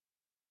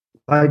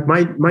 like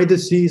my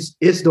disease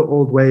is the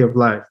old way of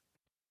life.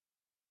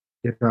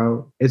 It's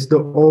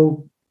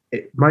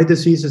my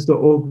disease is the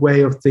old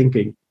way of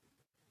thinking,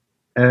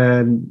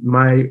 and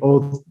my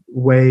old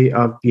way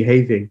of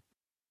behaving,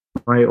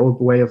 my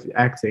old way of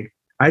acting.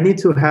 I need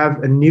to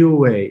have a new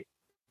way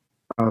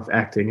of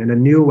acting and a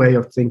new way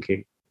of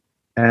thinking.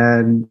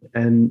 And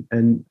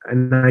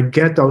I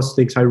get those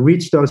things. I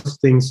reach those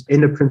things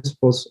in the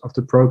principles of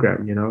the program.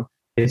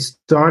 It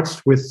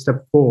starts with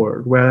step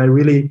 4, where I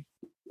really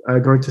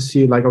are going to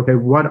see, like, okay,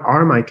 what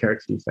are my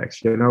character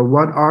defects?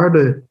 What are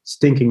the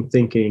stinking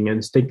thinking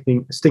and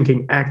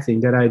stinking acting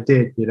that I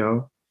did?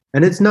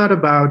 And it's not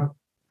about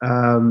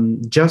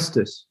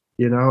justice.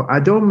 I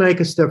don't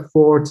make a step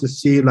forward to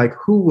see, like,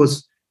 who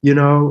was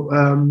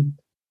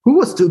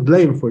to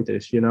blame for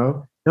this.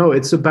 No,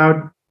 it's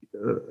about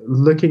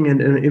looking in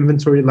an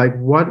inventory, like,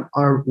 what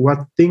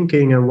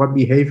thinking and what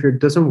behavior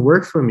doesn't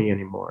work for me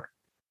anymore.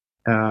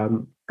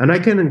 And I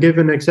can give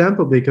an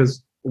example,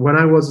 because when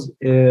I was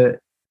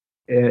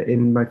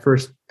in my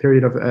first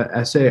period of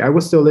SA, I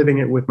was still living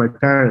it with my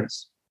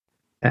parents,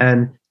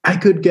 and I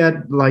could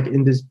get, like,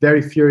 in this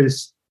very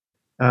furious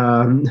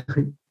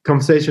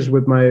conversations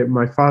with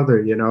my father,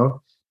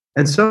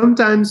 and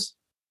sometimes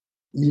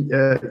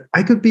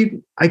I could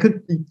be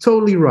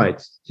totally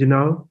right,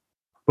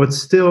 but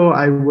still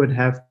I would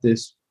have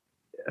this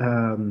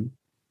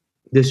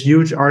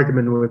huge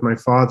argument with my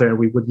father, and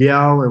we would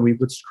yell and we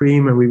would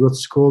scream and we would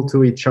scold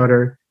to each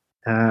other,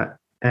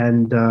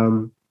 and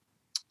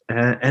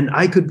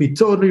I could be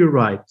totally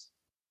right,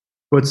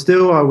 but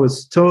still I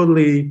was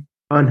totally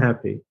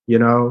unhappy,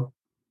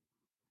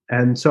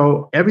 and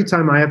so every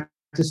time I have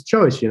this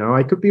choice,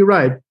 I could be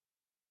right,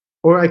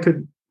 or I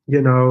could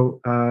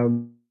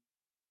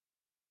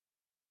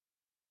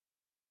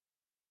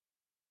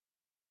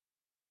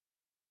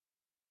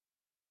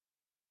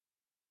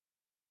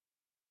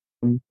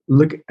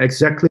look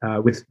exactly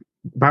with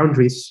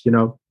boundaries,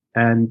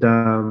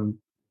 and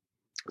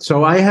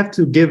so I have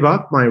to give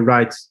up my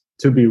rights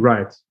to be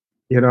right,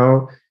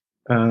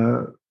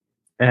 uh,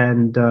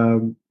 and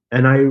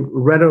I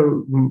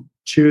rather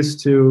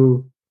choose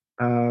to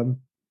um,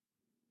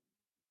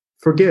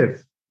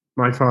 forgive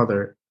my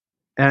father.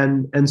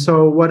 And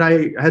so what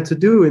I had to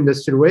do in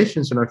these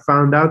situations, and I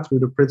found out through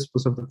the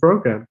principles of the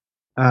program,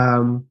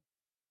 um,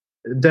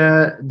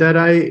 that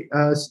I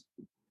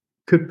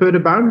could put a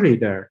boundary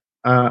there.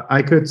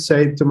 I could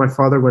say to my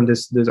father when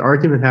this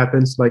argument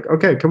happens, like,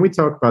 okay, can we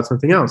talk about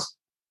something else?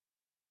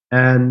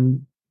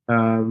 And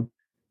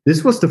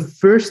this was the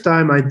first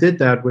time I did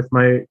that with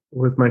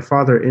my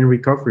father in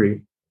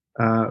recovery.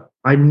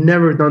 I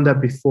never done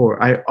that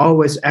before. I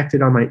always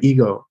acted on my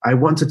ego. I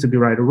wanted to be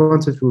right. I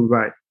wanted to be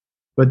right.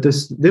 But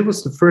this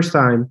was the first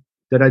time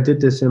that I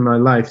did this in my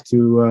life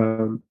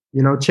to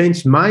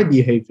change my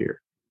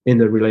behavior in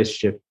the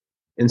relationship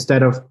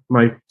instead of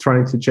my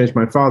trying to change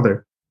my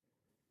father.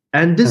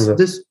 And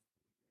this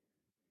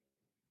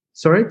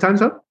sorry,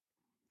 time's up.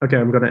 Okay,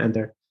 I'm gonna end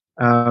there.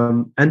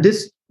 And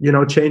this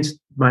changed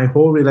my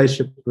whole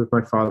relationship with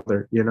my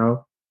father.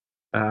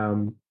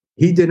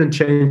 He didn't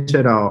change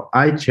at all.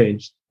 I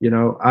changed.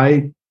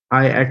 I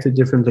acted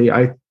differently.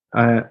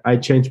 I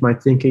changed my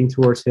thinking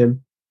towards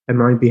him and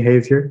my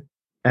behavior.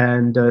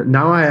 And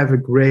now I have a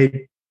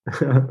great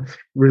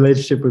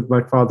relationship with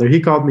my father. He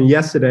called me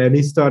yesterday and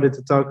he started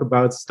to talk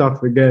about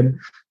stuff again.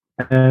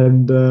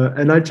 And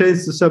I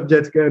changed the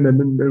subject again, and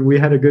then we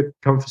had a good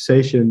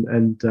conversation.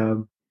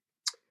 And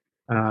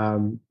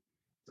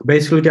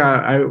basically,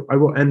 I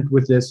will end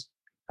with this.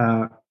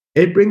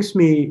 It brings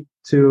me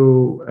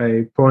to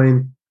a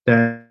point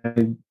that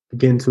I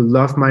begin to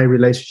love my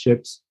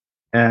relationships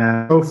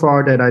so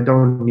far that I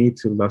don't need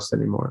to lust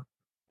anymore.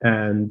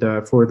 And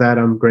for that,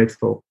 I'm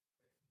grateful.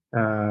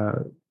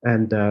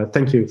 And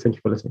thank you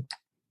for listening.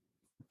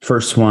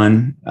 First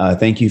one,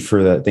 thank you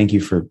for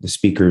the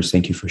speakers.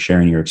 Thank you for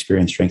sharing your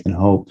experience, strength, and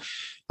hope.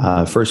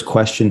 First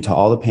question to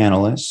all the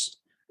panelists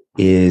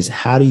is,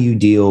 how do you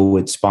deal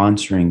with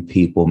sponsoring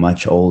people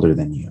much older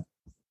than you?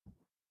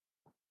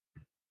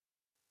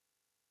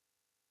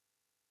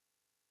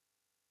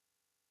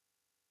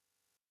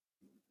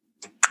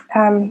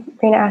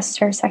 Rena asked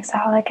her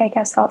sexaholic. I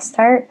guess I'll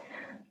start.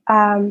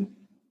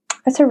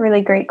 That's a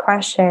really great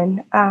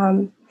question.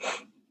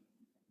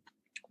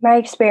 My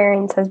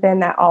experience has been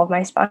that all of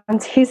my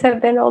sponsees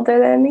have been older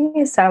than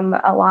me, some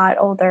a lot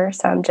older,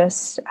 some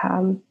just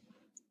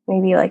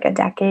maybe like a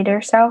decade or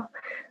so.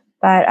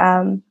 But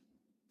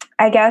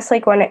I guess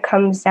like when it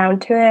comes down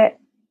to it,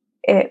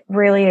 it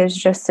really is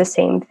just the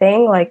same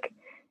thing. Like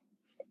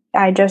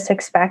I just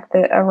expect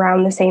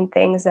around the same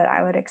things that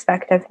I would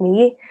expect of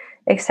me,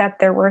 except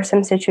there were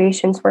some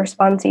situations where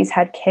sponsees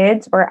had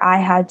kids where I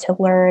had to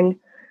learn,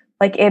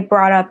 like it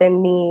brought up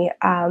in me,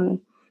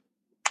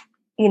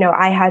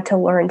 I had to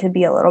learn to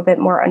be a little bit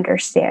more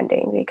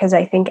understanding, because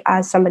I think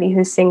as somebody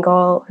who's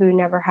single, who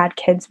never had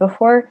kids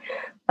before,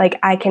 like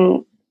I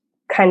can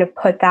kind of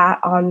put that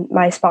on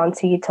my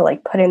sponsee to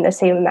like put in the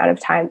same amount of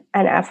time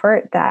and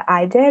effort that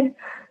I did,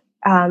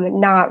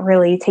 not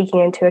really taking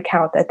into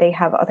account that they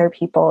have other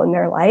people in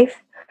their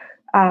life.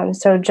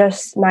 So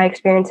just my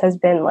experience has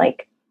been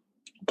like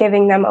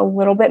giving them a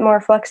little bit more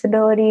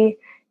flexibility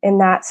in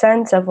that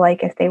sense of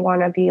like, if they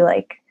want to be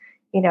like,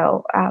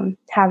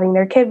 having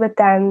their kid with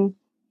them,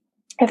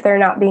 if they're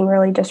not being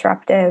really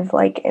disruptive,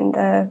 like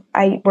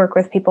I work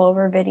with people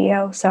over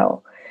video.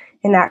 So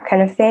in that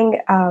kind of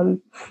thing,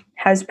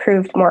 has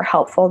proved more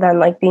helpful than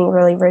like being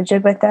really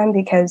rigid with them,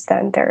 because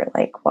then they're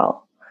like,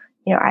 well,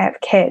 I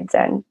have kids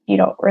and you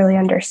don't really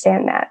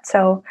understand that.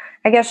 So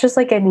I guess just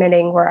like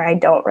admitting where I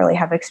don't really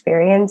have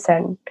experience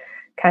and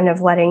kind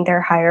of letting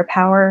their higher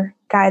power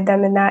guide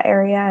them in that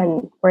area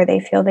and where they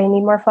feel they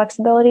need more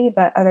flexibility.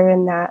 But other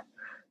than that,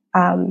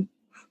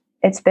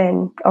 it's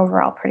been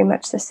overall pretty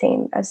much the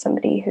same as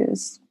somebody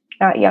who's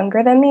not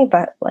younger than me,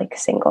 but like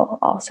single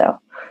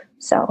also.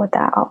 So with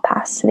that, I'll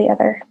pass to the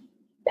other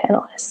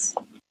panelists.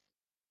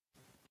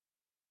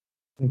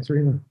 Thanks,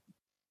 Rena.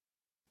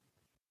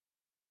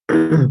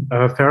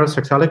 Farah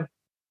Saksalik.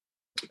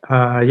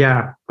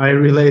 Yeah, I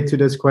relate to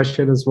this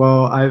question as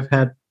well. I've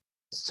had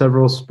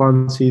several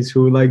sponsees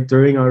who, like,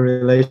 during our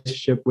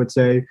relationship would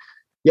say,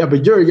 yeah,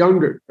 but you're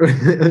younger.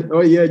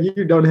 Oh yeah,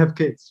 you don't have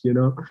kids,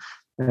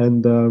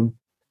 and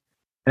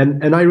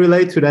I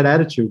relate to that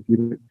attitude,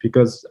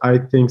 because I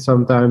think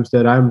sometimes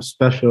that I'm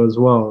special as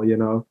well,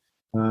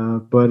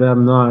 but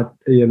I'm not.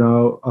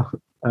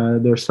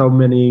 There's so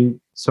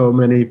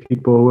many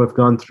people who have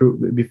gone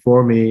through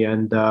before me,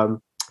 and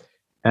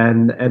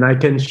I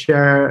can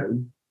share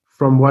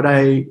from what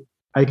I've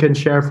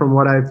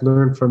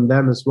learned from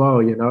them as well,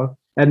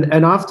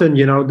 and often,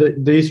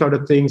 these are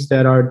the things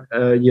that are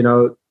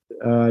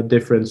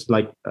different,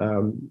 like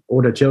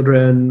or the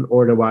children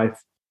or the wife,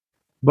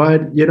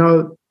 but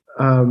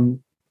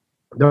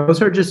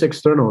those are just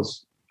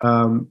externals.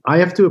 I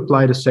have to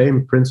apply the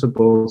same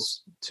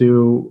principles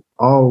to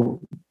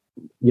all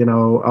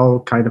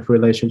kind of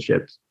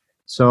relationships.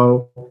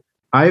 So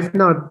I've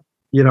not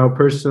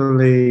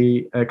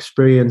personally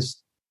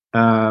experienced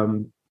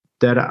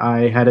that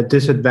I had a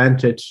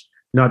disadvantage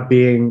not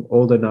being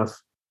old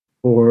enough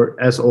or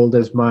as old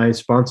as my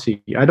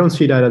sponsee. I don't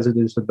see that as a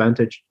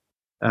disadvantage.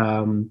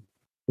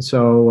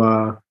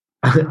 So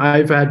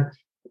I've had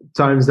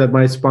times that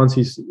my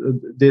sponsees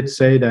did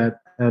say that,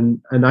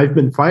 and I've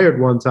been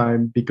fired one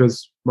time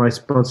because my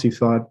sponsee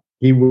thought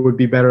he would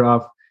be better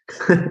off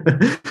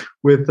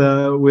with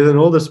an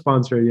older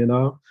sponsor,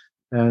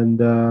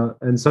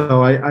 and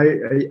so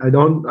I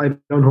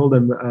don't hold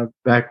him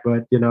back,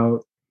 but here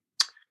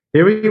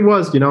he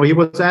was, he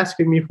was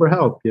asking me for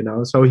help,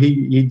 so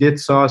he did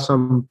saw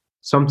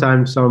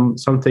sometimes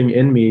something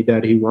in me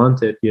that he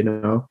wanted,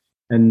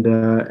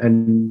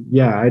 and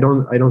yeah, I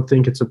don't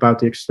think it's about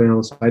the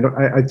externals.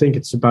 I think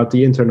it's about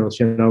the internals,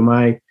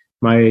 my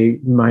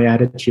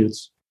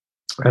attitudes,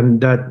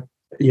 and that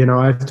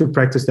I have to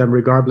practice them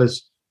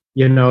regardless,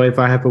 if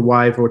I have a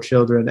wife or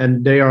children,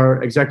 and they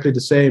are exactly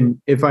the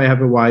same if I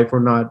have a wife or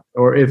not,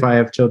 or if I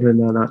have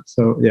children or not.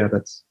 So yeah,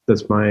 that's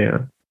my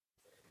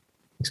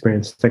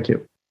experience. Thank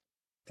you.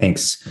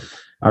 Thanks.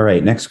 All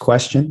right. Next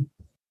question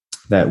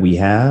that we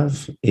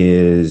have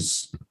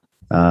is,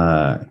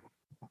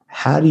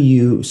 how do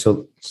you,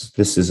 so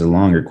this is a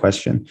longer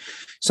question.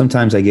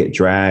 Sometimes I get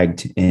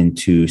dragged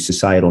into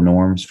societal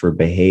norms for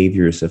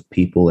behaviors of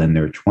people in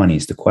their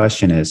 20s. The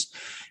question is,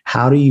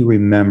 how do you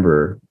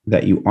remember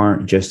that you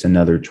aren't just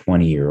another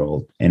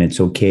 20-year-old and it's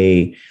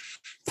okay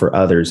for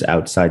others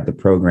outside the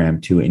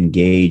program to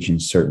engage in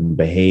certain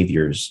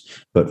behaviors,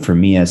 but for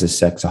me as a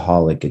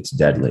sexaholic, it's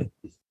deadly?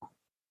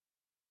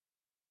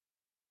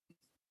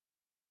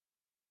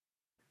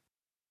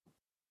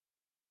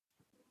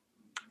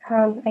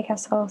 I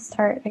guess I'll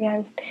start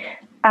again.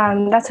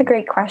 That's a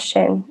great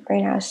question,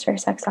 right now, Mr.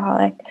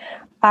 Sexaholic.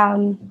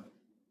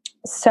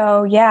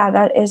 So yeah,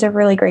 that is a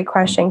really great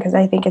question, because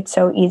I think it's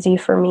so easy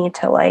for me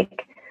to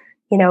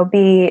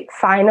be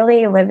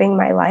finally living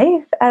my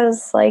life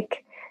as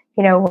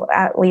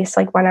at least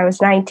when I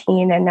was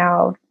 19 and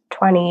now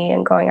 20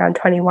 and going on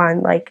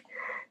 21,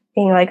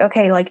 being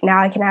okay, now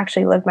I can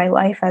actually live my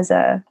life as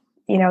a,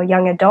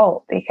 young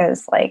adult,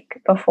 because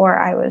before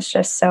I was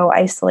just so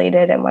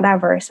isolated and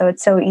whatever. So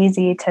it's so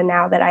easy to,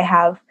 now that I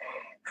have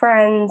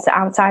friends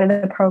outside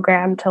of the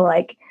program,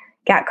 to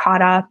get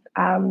caught up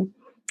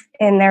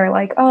in their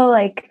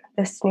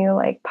this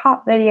new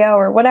pop video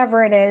or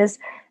whatever it is.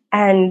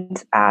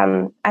 And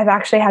I've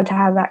actually had to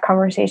have that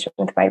conversation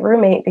with my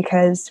roommate,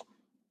 because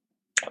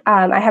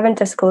I haven't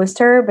disclosed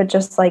to her, but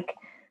just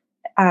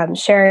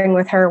sharing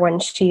with her when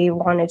she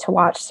wanted to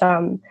watch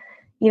some,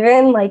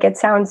 even it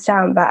sounds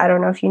dumb, but I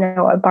don't know if you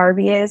know what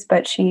Barbie is,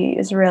 but she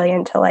is really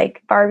into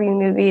Barbie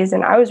movies.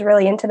 And I was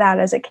really into that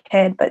as a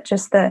kid, but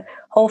just the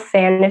whole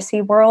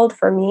fantasy world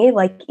for me,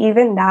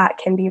 even that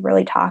can be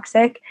really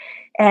toxic.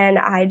 And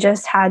I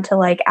just had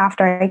to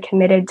after I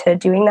committed to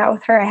doing that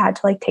with her, I had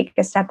to take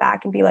a step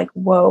back and be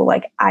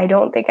whoa, I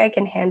don't think I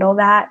can handle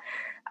that.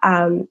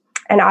 And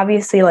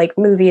obviously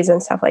movies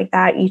and stuff like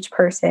that, each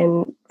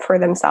person for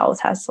themselves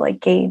has to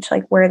gauge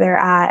where they're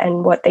at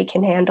and what they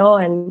can handle.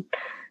 And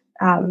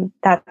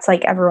that's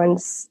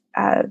everyone's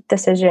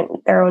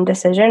decision, their own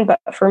decision. But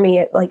for me,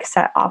 it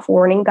set off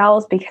warning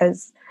bells,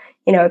 because,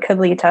 it could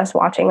lead to us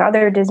watching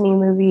other Disney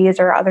movies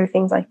or other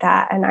things like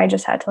that. And I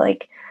just had to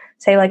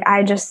say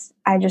I just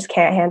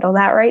can't handle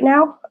that right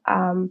now.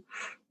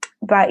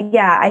 But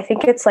yeah, I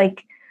think it's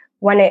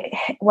when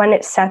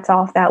it sets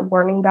off that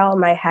warning bell in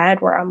my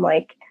head where I'm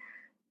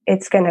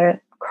it's going to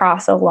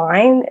cross a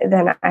line,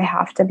 then I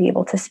have to be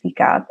able to speak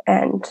up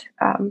and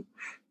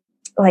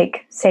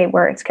say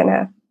where it's going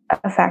to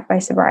affect my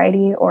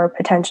sobriety or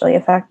potentially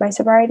affect my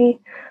sobriety.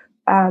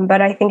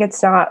 But I think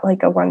it's not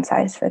a one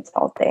size fits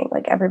all thing.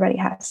 Everybody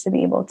has to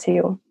be able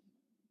to,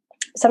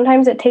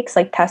 sometimes it takes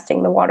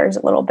testing the waters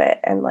a little bit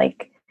and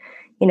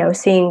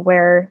seeing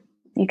where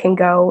you can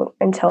go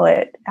until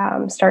it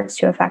starts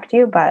to affect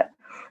you. But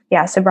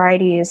yeah,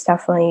 sobriety is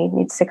definitely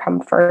needs to come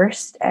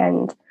first.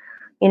 And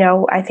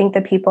I think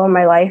the people in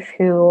my life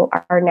who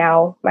are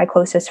now my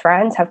closest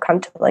friends have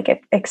come to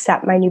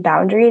accept my new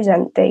boundaries,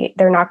 and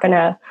they're not going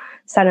to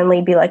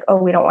suddenly be oh,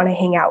 we don't want to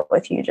hang out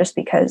with you just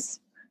because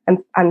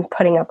I'm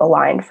putting up a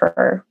line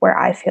for where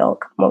I feel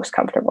most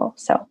comfortable.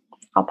 So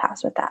I'll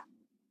pass with that.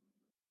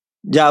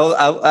 Yeah,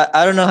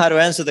 I don't know how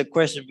to answer the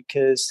question,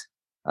 because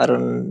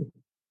the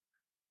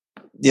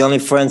only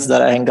friends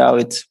that I hang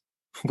out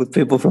with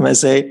people from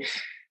SA.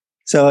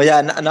 So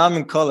yeah, now I'm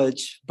in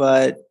college,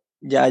 but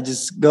yeah, I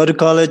just go to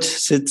college,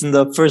 sit in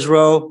the first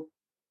row,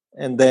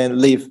 and then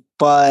leave.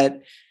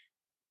 But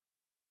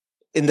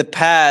in the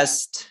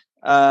past,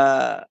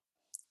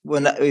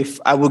 if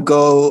I would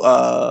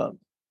go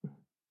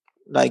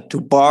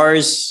to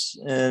bars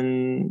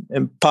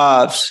and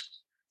pubs,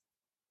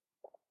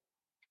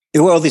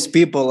 there were all these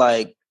people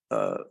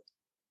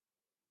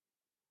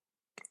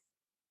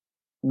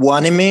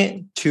wanting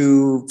me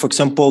to, for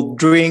example,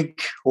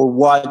 drink or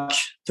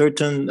watch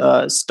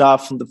certain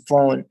stuff on the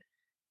phone.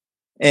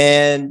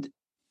 And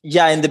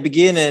yeah, in the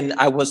beginning,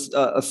 I was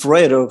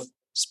afraid of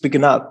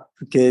speaking up,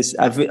 because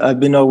I've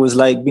been always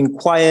like being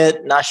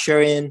quiet, not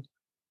sharing.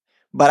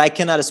 But I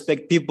cannot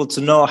expect people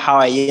to know how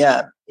I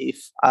am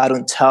if I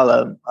don't tell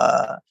them.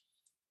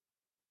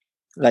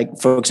 Like,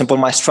 for example,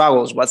 my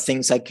struggles, what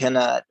things I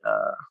cannot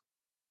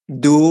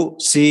do,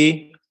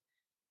 see.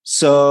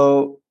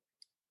 So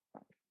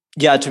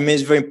yeah, to me,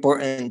 it's very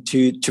important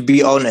to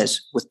be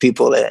honest with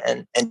people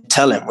and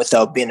tell them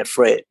without being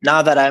afraid.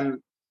 Now that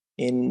I'm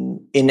in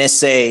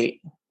SA,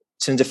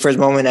 since the first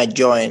moment I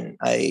joined,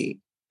 I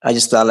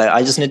just thought like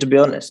I just need to be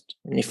honest,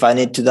 and if I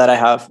need to that I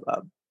have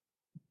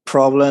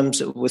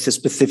problems with the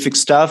specific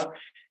stuff,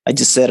 I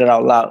just said it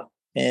out loud,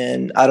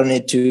 and I don't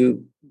need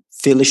to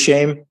feel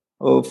ashamed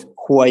of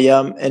who I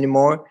am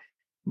anymore.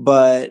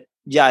 But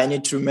yeah, I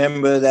need to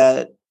remember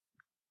that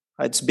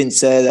it's been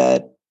said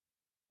that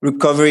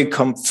recovery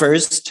comes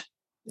first.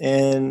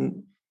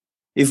 And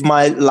if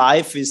my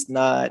life is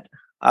not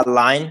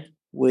aligned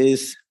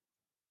with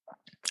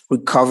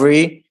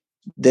recovery,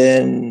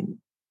 then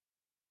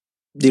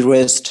the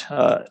rest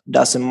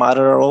doesn't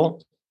matter at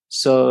all.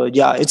 So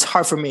yeah, it's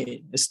hard for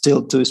me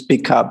still to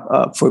speak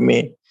up for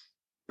me.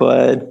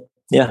 But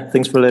yeah,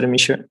 thanks for letting me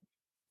share.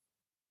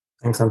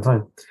 Thanks,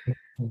 Antoine.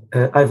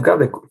 I've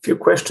got a few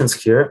questions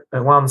here.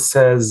 One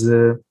says,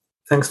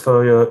 thanks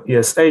for your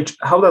ESH.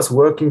 How does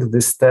working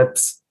these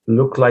steps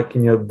look like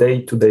in your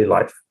day-to-day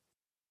life?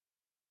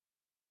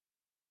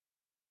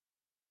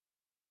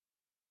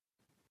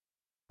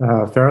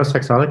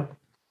 Ferrosexolic?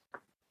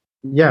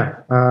 Yeah.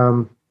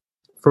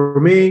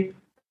 For me,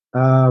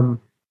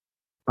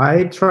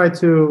 I try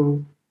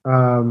to,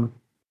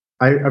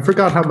 I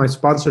forgot how my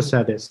sponsor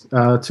said this,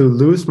 to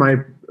lose my,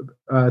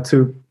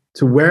 to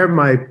wear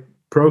my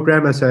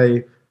program as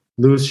a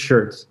loose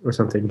shirt or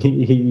something.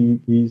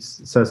 He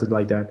says it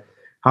like that.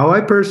 How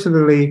I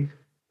personally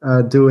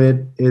do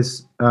it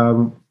is,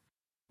 I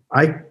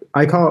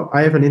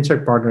have an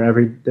intake partner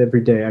every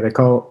day, and I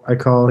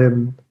call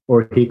him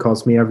or he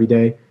calls me every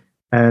day,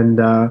 and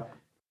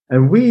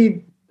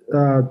we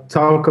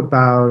talk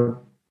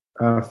about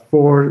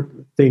 4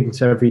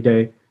 things every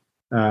day.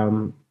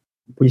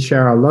 We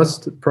share our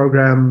lust,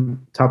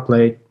 program, top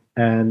plate,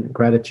 and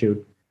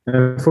gratitude.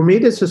 And for me,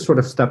 this is sort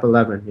of step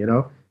 11. You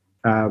know,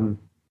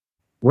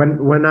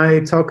 when I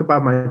talk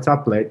about my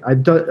top plate,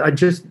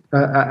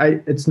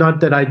 it's not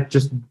that I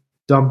just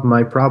dump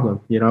my problem.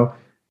 You know,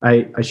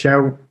 I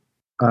share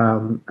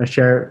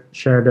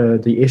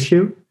the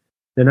issue,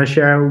 then I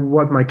share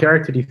what my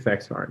character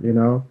defects are. You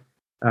know.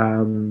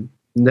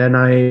 Then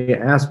I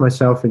ask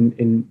myself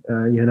in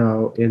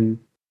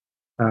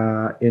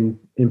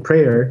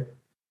prayer,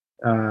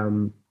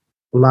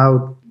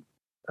 loud,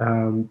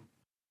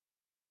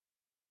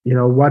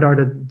 what are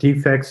the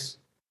defects?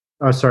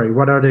 Oh, sorry,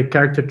 what are the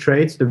character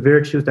traits, the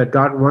virtues that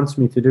God wants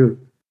me to do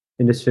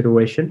in this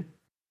situation?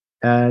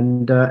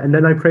 And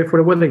then I pray for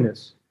the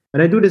willingness.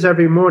 And I do this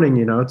every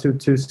morning,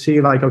 to see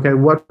like, okay,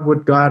 what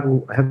would God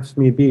have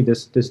me be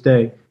this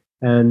day?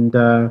 And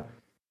that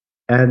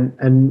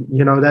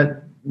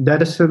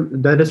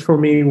is for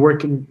me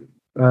working,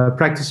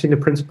 practicing the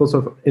principles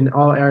in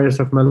all areas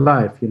of my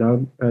life.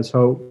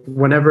 So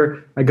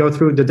whenever I go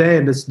through the day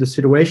and the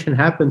situation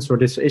happens or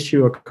this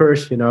issue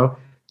occurs,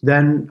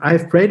 then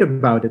I've prayed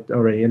about it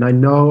already, and I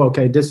know,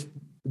 okay, this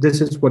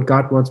is what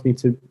God wants me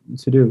to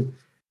do.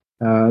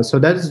 So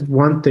that is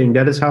one thing.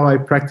 That is how I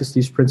practice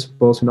these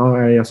principles in all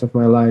areas of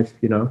my life.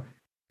 To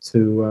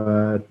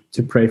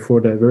pray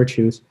for the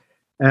virtues.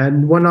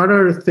 And one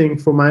other thing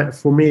for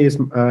me is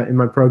in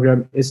my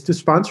program is to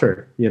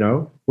sponsor,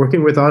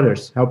 working with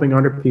others, helping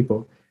other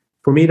people.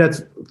 For me,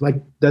 that's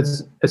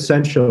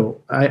essential.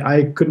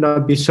 I could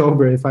not be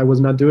sober if I was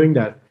not doing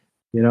that.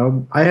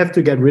 I have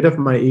to get rid of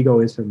my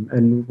egoism,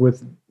 and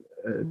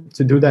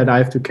to do that, I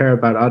have to care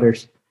about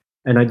others,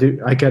 and I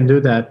can do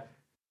that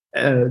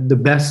the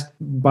best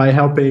by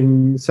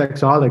helping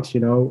sexaholics.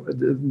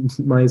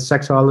 My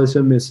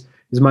sexaholism is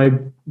my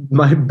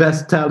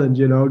best talent.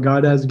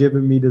 God has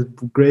given me this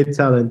great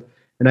talent,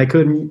 and I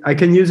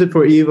can use it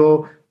for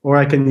evil, or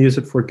I can use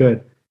it for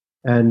good.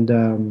 And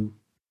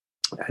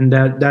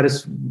that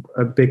is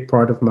a big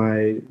part of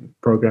my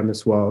program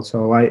as well.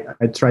 So I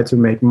try to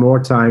make more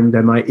time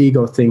than my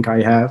ego think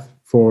I have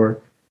for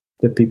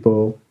the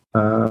people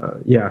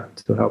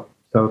to help.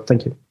 So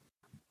thank you.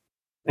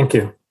 Thank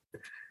you.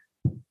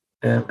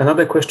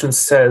 Another question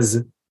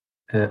says,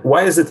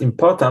 why is it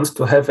important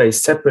to have a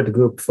separate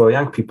group for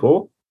young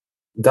people?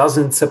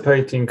 Doesn't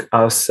separating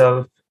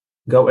ourselves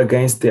go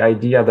against the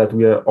idea that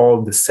we are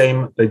all the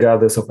same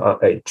regardless of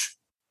our age?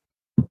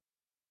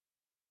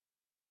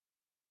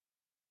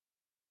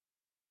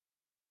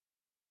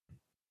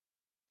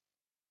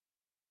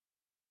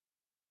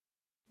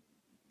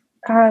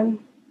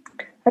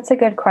 That's a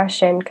good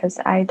question, because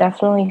I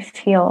definitely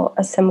feel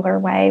a similar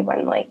way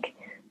when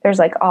there's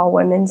all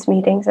women's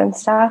meetings and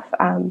stuff.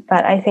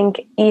 But I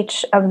think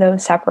each of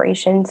those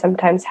separations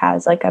sometimes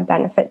has a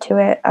benefit to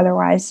it.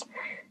 Otherwise,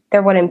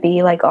 there wouldn't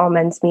be all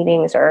men's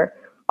meetings or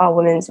all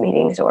women's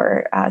meetings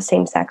or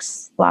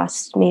same-sex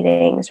lust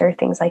meetings or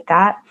things like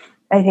that.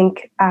 I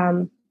think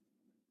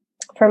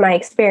from my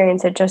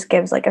experience, it just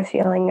gives like a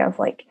feeling of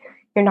like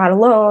you're not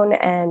alone.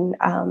 And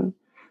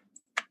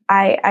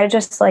I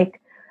just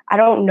like, I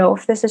don't know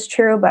if this is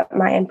true, but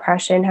my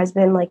impression has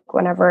been like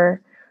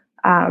whenever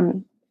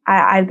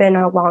I've been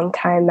a long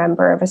time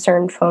member of a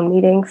certain phone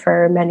meeting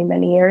for many,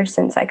 many years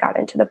since I got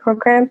into the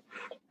program.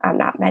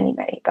 Not many,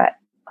 but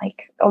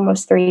like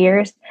almost 3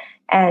 years.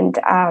 And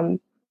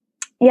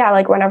yeah,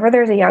 like whenever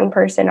there's a young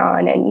person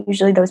on, and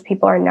usually those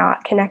people are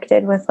not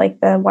connected with like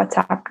the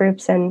WhatsApp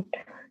groups and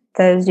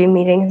the Zoom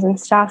meetings and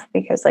stuff,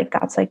 because like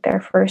that's like their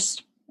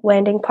first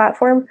landing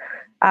platform.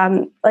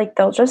 Like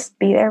they'll just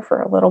be there for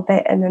a little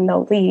bit and then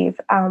they'll leave.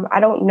 I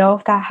don't know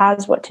if that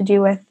has what to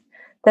do with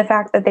the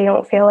fact that they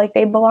don't feel like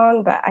they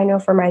belong, but I know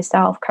for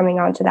myself coming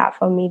onto that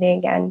phone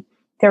meeting and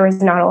there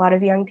was not a lot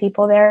of young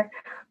people there,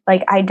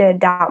 like I did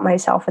doubt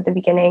myself at the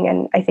beginning.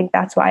 And I think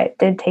that's why it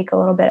did take a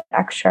little bit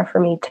extra for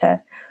me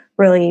to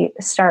really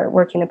start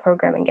working the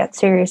program and get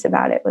serious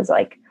about it. Was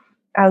like,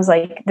 I was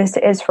like, this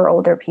is for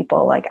older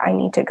people. Like I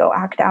need to go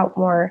act out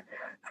more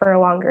for a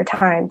longer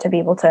time to be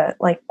able to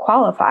like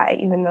qualify,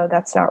 even though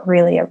that's not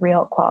really a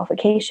real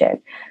qualification,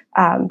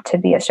 to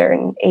be a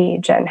certain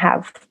age and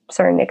have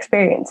certain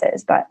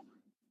experiences. But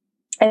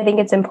I think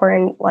it's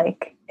important,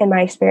 like in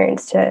my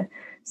experience, to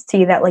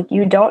see that like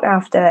you don't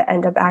have to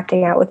end up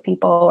acting out with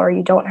people, or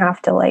you don't have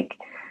to like,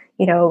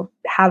 you know,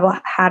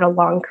 had a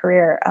long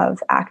career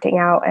of acting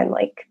out and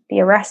like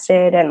be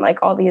arrested and like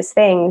all these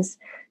things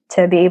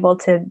to be able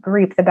to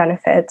reap the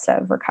benefits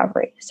of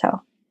recovery.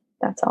 So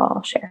that's all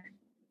I'll share.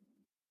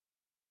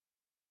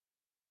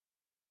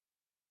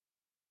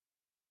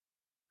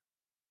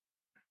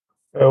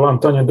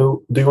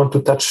 Antonio, do you want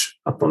to touch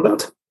upon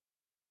that?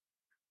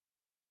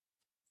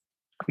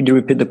 Could you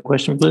repeat the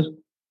question, please?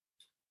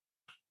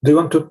 Do you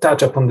want to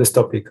touch upon this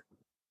topic?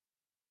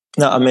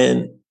 No, I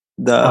mean,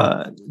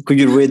 could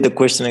you read the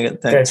question again?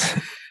 Thanks.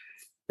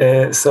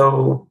 Okay.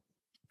 So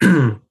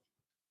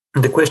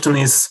the question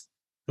is,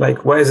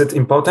 like, why is it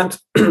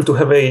important to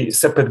have a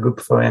separate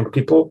group for young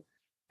people?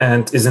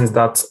 And isn't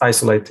that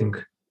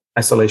isolation?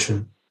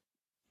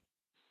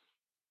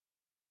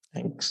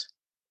 Thanks.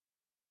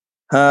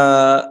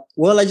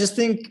 Well, I just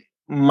think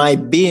my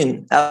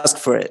being asked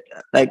for it.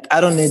 Like,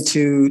 I don't need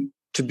to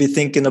be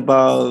thinking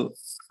about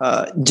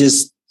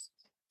just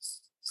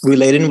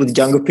relating with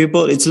younger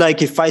people. It's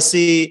like if I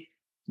see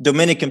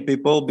Dominican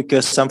people,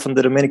 because I'm from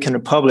the Dominican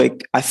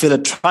Republic, I feel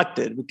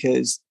attracted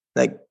because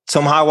like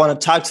somehow I want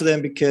to talk to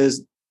them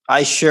because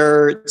I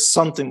share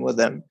something with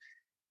them.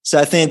 So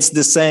I think it's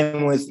the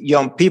same with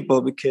young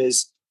people,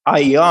 because I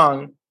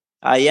am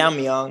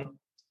young.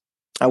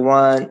 I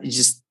want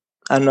just,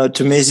 I don't know,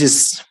 to me it's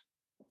just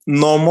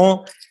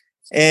normal.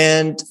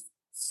 And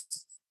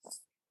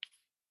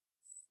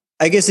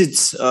I guess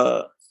it's,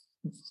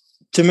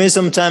 to me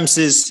sometimes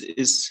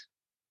it's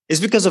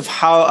because of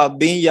how I've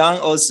been young.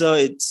 Also,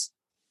 it's,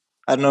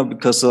 I don't know,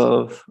 because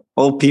of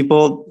old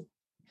people,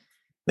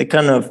 they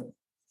kind of,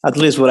 at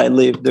least what I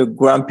live, they're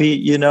grumpy,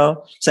 you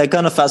know? So I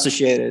kind of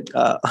associated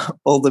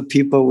older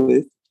people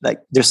with, like,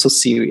 they're so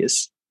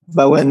serious.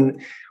 But when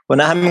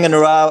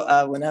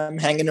I'm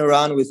hanging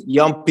around with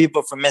young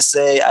people from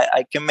SA,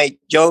 I can make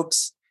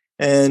jokes,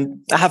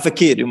 and I have a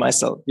kid in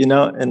myself, you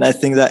know? And I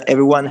think that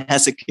everyone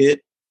has a kid.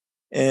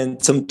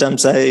 And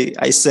sometimes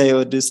I say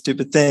or do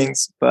stupid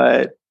things,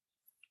 but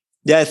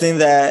yeah, I think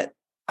that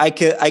I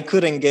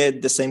couldn't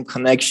get the same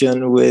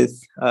connection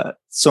with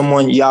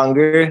someone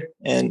younger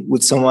and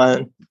with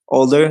someone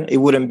older. It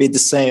wouldn't be the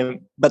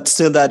same. But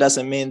still, that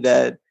doesn't mean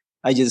that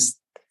I just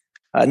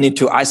need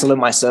to isolate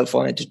myself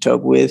or need to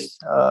talk with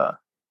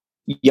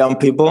young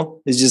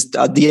people. It's just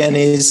at the end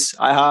is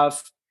I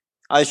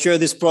share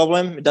this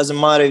problem. It doesn't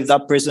matter if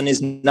that person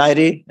is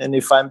 90 and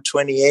if I'm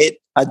 28.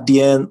 At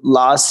the end,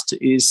 last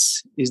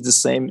is the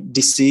same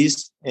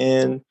disease.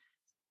 And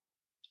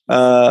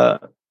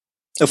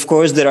of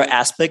course, there are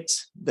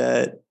aspects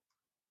that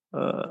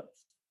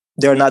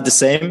they're not the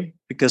same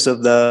because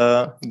of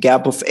the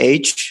gap of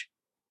age.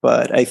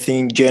 But I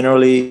think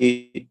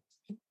generally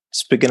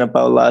speaking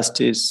about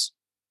last is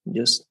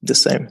just the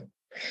same.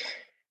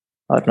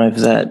 I don't know if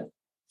that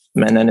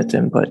meant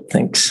anything, but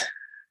thanks.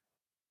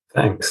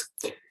 Thanks.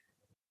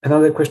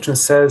 Another question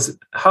says,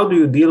 how do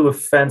you deal with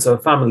friends or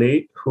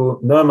family who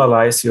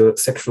normalize your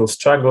sexual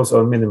struggles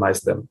or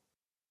minimize them?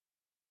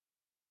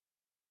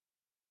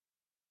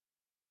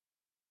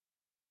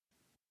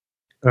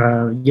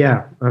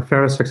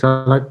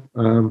 Ferrosexualic.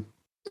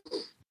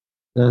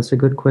 That's a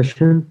good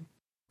question.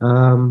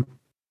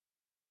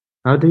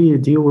 How do you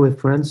deal with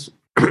friends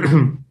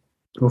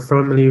or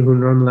family who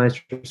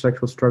normalize your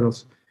sexual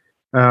struggles?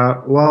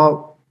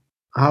 Well,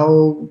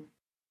 how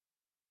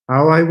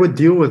I would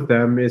deal with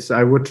them is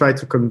I would try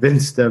to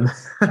convince them,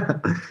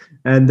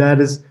 and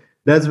that's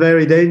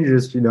very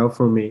dangerous, you know,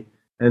 for me.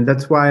 And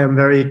that's why I'm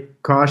very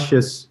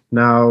cautious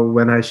now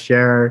when I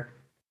share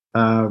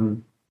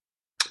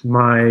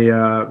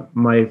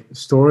my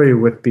story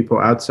with people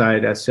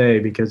outside SA,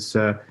 because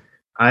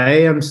I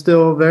am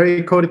still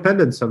very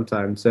codependent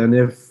sometimes, and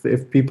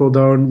if people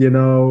don't, you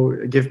know,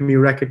 give me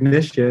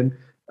recognition,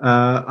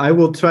 I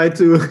will try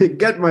to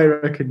get my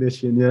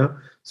recognition.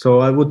 So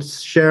I would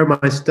share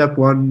my step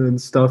one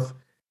and stuff,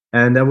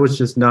 and that was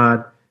just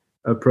not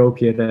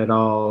appropriate at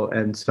all.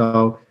 And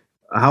so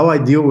how I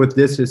deal with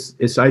this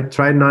is I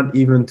try not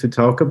even to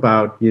talk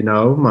about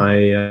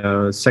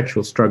my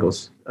sexual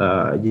struggles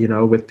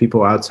with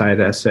people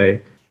outside SA.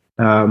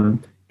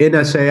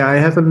 In SA, I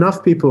have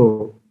enough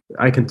people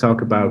I can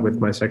talk about with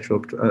my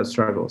sexual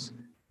struggles.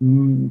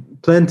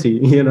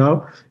 Plenty,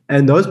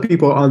 and those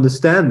people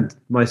understand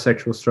my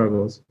sexual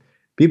struggles.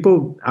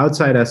 People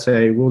outside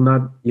SA will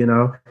not,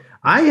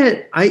 I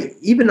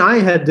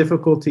had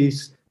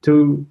difficulties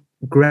to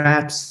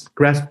grasp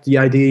the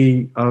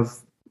idea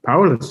of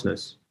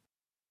powerlessness.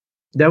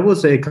 That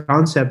was a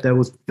concept that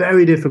was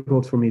very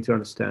difficult for me to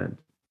understand.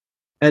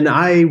 And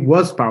I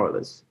was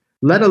powerless,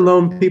 let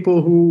alone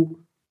people who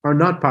are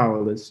not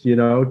powerless,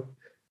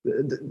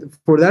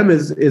 for them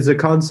is a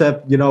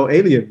concept,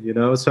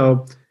 alien,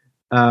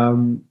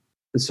 um,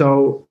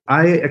 so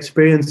I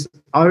experience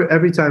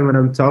every time when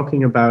I'm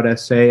talking about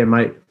SA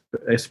and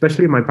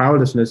especially my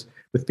powerlessness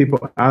with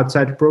people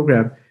outside the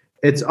program,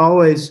 it's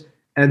always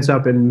ends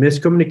up in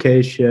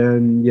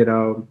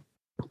miscommunication,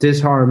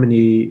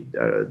 disharmony,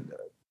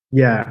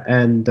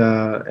 and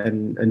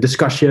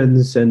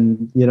discussions,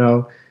 and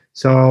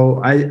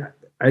so I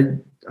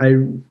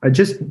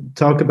just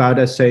talk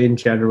about SA in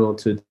general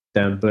to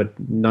them, but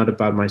not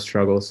about my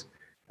struggles,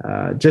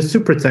 just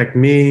to protect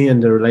me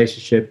and the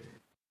relationship.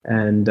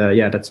 And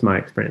that's my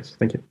experience.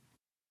 Thank you.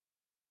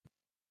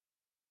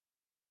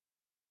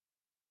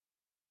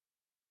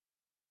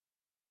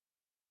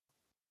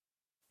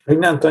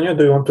 Rina, Antonio,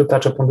 do you want to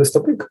touch upon this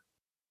topic?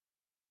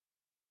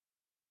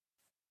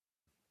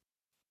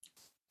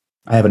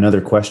 I have another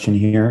question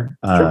here.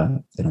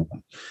 Sure.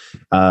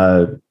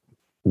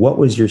 What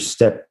was your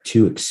step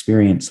 2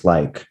 experience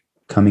like,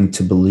 coming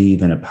to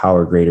believe in a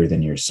power greater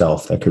than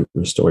yourself that could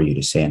restore you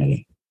to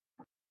sanity?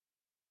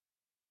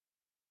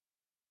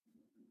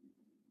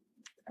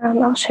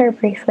 I'll share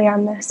briefly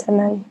on this, and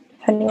then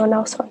if anyone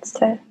else wants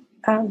to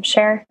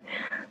share.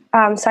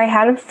 So I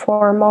had a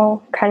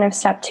formal kind of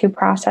step 2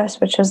 process,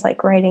 which was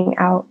like writing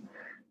out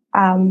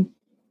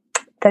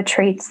the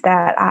traits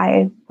that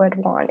I would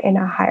want in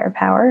a higher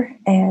power.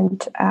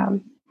 And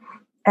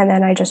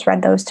then I just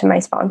read those to my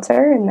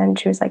sponsor, and then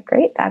she was like,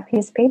 great, that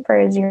piece of paper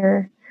is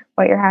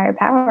what your higher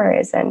power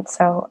is. And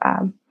so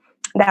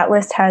that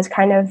list has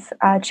kind of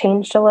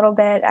changed a little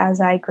bit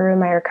as I grew in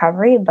my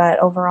recovery, but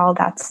overall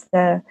that's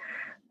the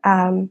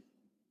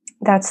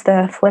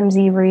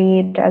flimsy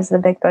read, as the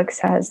big book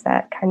says,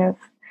 that kind of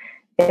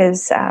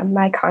is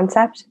my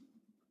concept.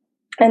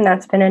 And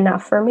that's been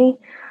enough for me.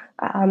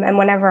 And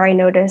whenever I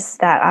notice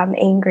that I'm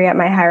angry at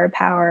my higher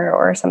power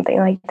or something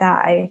like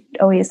that, I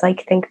always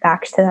think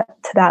back to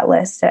that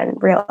list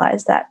and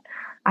realize that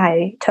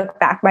I took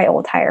back my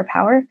old higher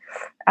power.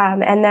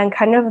 And then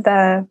kind of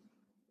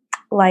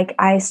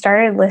I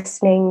started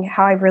listening.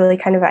 How I really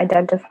kind of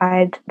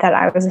identified that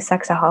I was a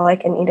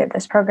sexaholic and needed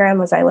this program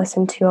was I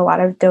listened to a lot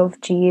of Dove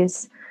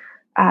G's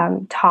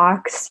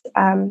talks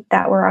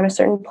that were on a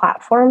certain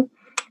platform.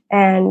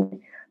 And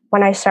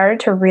when I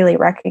started to really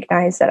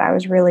recognize that I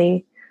was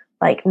really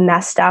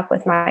messed up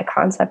with my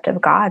concept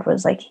of God,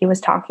 was he was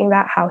talking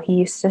about how he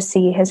used to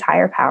see his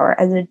higher power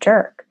as a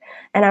jerk.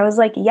 And I was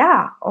like,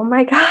 yeah, oh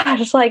my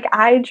gosh,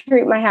 I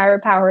treat my higher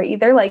power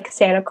either like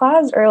Santa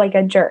Claus or like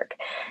a jerk.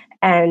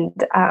 And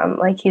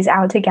he's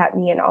out to get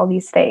me and all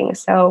these things.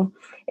 So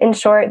in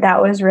short,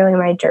 that was really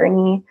my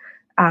journey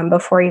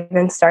before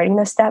even starting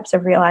the steps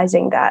of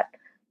realizing that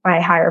my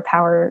higher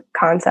power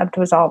concept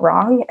was all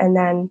wrong. And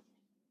then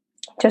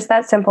just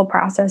that simple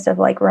process of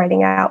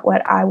writing out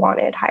what I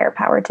wanted higher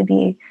power to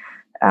be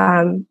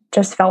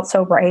just felt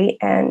so right.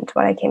 And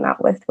what I came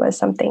out with was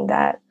something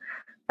that,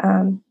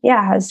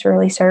 has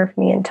really served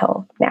me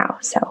until now.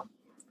 So,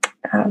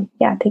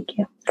 thank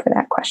you for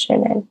that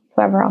question. And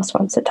whoever else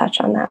wants to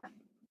touch on that.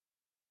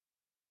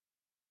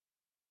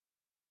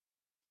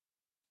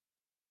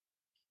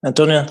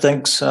 Antonio,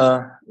 thanks.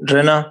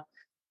 Rena.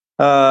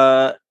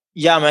 My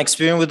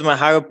experience with my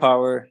higher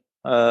power.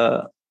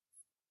 So,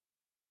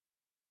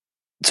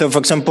 for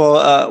example,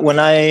 when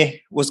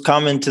I was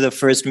coming to the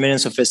first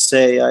minutes of SA,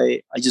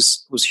 I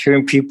just was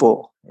hearing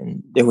people,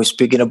 and they were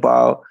speaking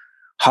about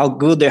how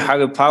good their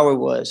higher power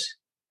was.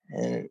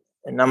 And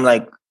I'm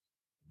like,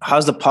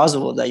 how's it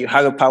possible that your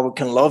higher power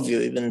can love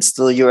you even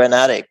still you're an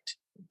addict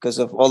because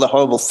of all the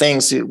horrible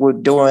things we're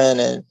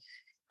doing and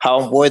how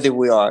unworthy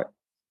we are?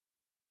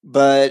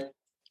 But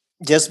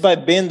just by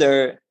being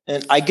there,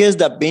 and I guess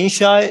that being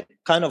shy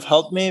kind of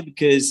helped me,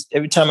 because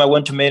every time I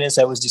went to meetings,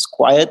 I was just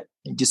quiet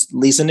and just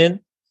listening.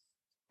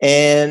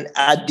 And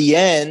at the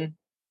end,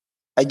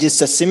 I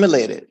just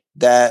assimilated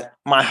that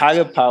my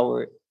higher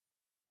power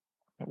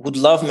would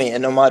love me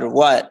and no matter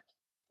what.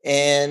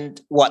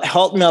 And what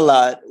helped me a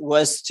lot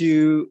was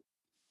to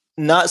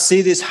not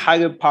see this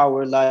higher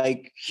power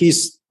like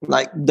he's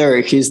there.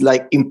 He's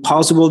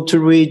impossible to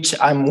reach.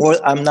 I'm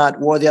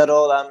not worthy at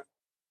all. I'm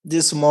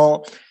this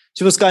small.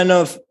 She was kind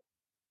of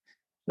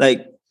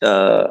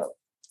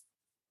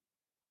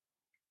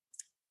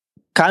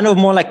kind of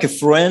more like a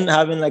friend,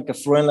 having like a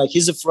friend, like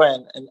he's a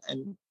friend,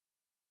 and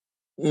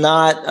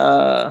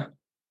not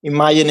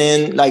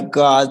imagining like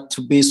God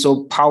to be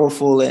so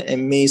powerful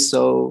and me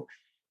so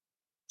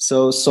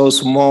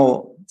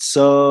small.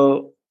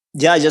 So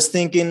yeah, just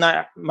thinking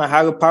that my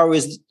higher power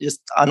is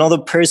just another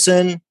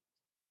person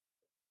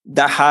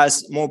that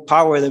has more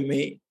power than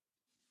me,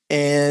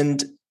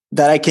 and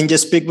that I can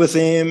just speak with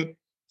him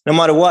no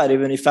matter what,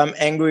 even if I'm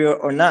angry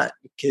or not,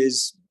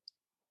 because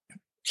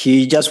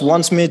he just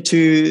wants me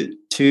to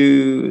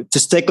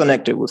stay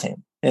connected with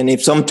him. And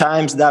if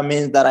sometimes that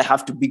means that I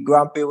have to be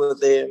grumpy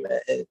with him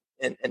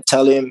and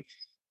tell him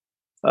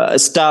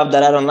stuff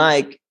that I don't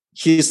like,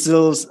 he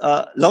still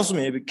loves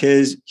me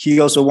because he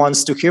also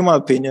wants to hear my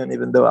opinion,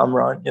 even though I'm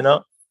wrong, you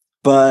know.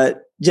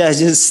 But yeah,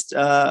 just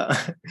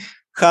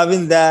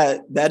having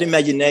that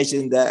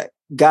imagination that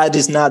God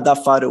is not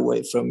that far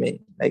away from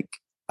me. Like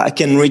I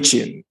can reach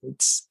him.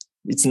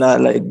 It's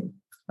not like,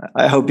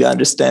 I hope you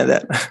understand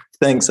that.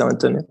 Thanks,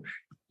 Antonio.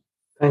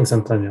 Thanks,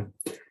 Antonio.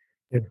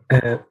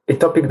 A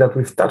topic that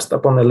we've touched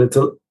upon a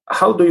little.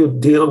 How do you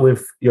deal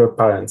with your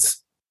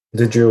parents?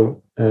 Did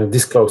you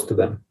disclose to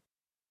them?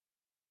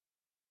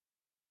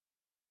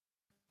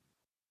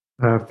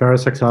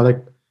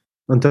 Parasexualic.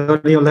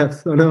 Antonio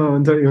left. Oh no,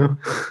 Antonio.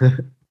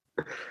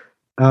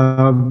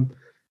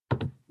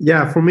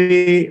 Yeah, for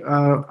me,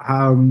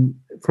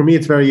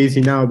 it's very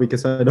easy now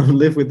because I don't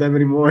live with them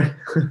anymore.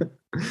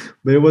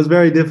 But it was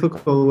very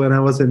difficult when I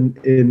was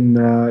in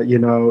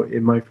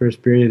my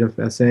first period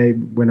of SA,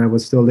 when I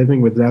was still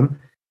living with them,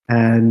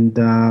 and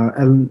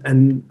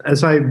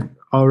as I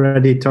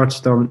already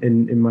touched on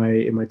in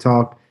my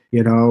talk,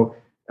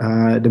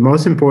 the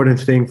most important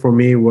thing for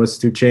me was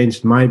to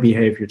change my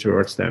behavior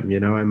towards them,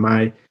 and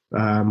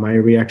my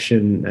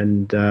reaction,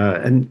 and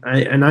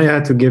I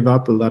had to give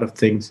up a lot of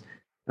things.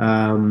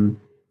 Um,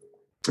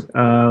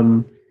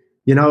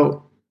 you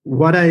know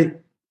what I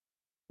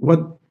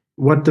what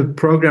what the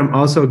program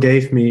also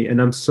gave me,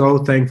 and I'm so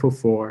thankful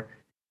for,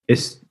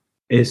 is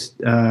is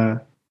uh,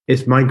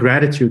 is my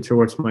gratitude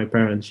towards my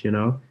parents.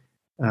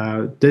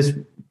 This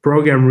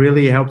program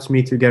really helps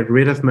me to get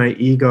rid of my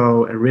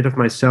ego and rid of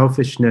my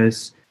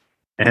selfishness,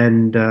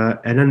 and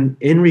then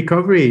in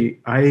recovery,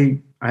 I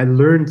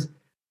learned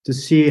to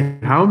see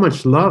how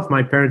much love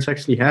my parents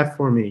actually have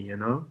for me.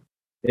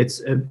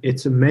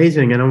 It's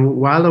amazing. And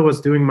while I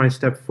was doing my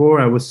step 4,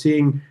 I was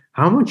seeing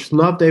how much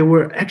love they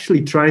were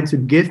actually trying to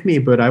give me,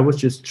 but I was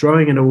just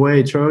throwing it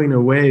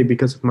away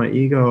because of my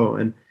ego.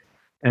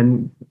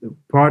 And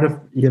part of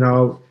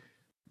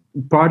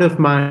part of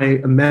my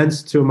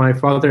amends to my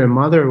father and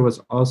mother was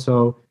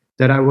also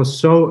that I was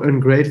so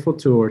ungrateful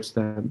towards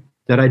them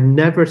that I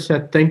never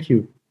said thank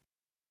you.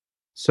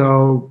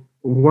 So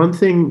one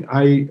thing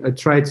I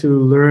try to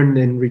learn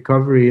in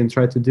recovery and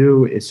try to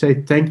do is say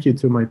thank you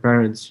to my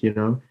parents.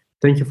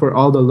 Thank you for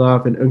all the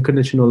love and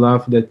unconditional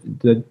love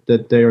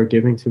that they are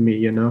giving to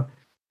me.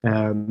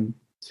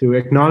 To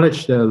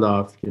acknowledge their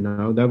love.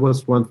 That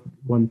was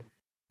one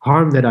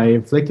harm that I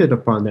inflicted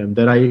upon them.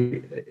 That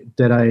I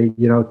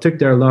took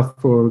their love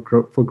for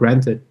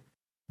granted.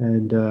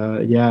 And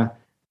yeah,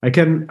 I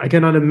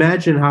cannot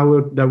imagine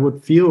how that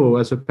would feel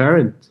as a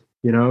parent.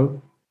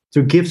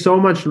 To give so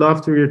much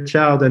love to your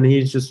child and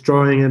he's just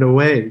throwing it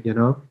away.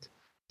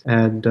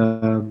 And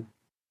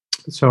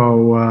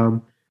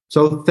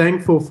so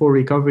thankful for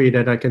recovery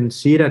that I can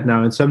see that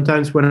now. And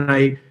sometimes when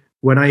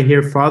I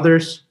hear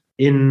fathers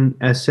in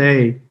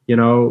SA,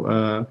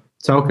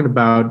 talking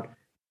about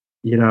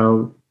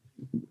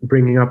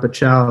bringing up a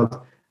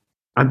child,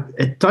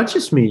 it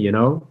touches me,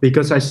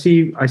 because I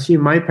see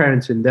my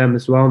parents in them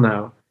as well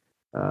now,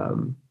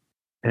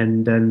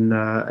 and then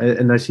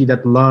and I see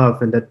that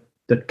love and that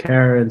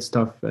care and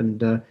stuff,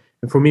 and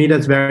for me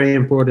that's very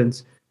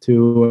important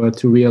to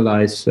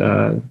realize,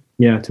 to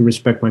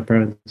respect my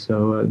parents.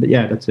 So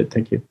yeah, that's it.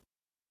 Thank you.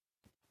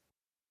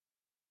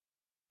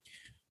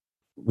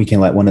 We can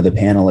let one of the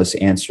panelists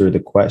answer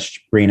the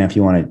question. Brina, if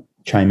you want to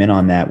chime in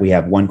on that, we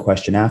have one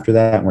question after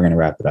that, and we're going to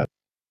wrap it up.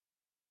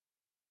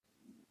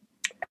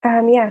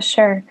 Yeah,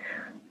 sure.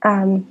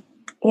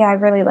 Yeah, I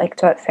really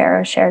liked what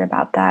Pharaoh shared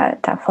about that.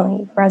 It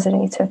definitely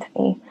resonates with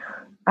me.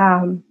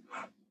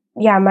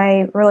 Yeah,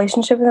 my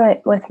relationship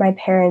with my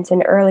parents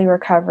in early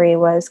recovery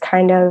was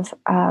kind of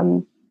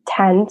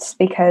tense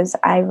because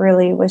I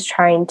really was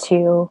trying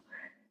to,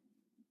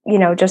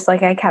 just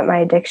like I kept my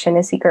addiction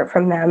a secret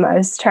from them, I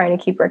was trying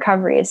to keep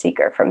recovery a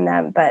secret from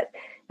them. But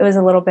it was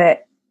a little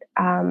bit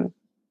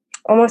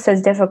almost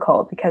as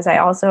difficult because I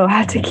also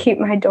had to keep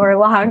my door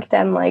locked.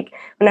 And like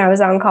when I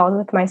was on calls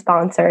with my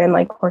sponsor and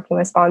like working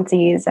with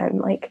sponsees, and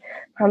like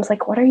mom's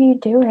like, what are you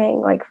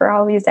doing like for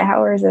all these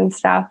hours and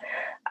stuff?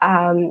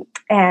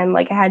 And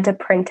like I had to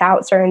print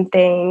out certain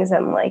things,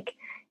 and like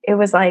it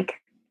was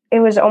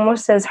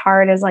almost as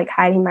hard as like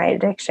hiding my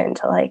addiction,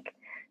 to like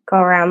go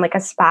around like a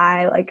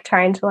spy, like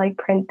trying to like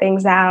print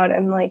things out,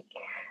 and like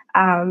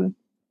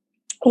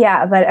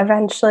yeah, but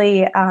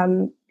eventually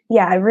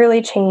yeah, it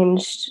really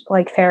changed.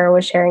 Like Pharaoh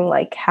was sharing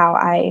like how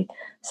I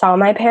saw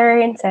my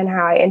parents and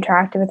how I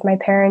interacted with my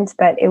parents,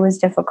 but it was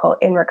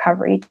difficult in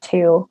recovery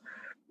to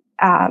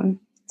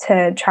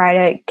to try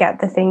to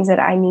get the things that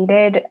I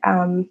needed,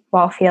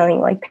 while feeling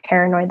like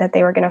paranoid that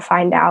they were going to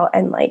find out.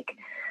 And like,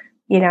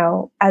 you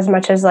know, as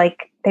much as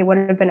like they would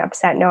have been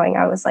upset knowing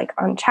I was like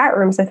on chat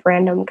rooms with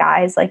random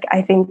guys, like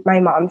I think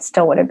my mom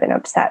still would have been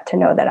upset to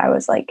know that I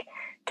was like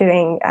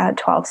doing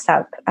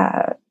 12-step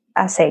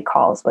essay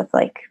calls with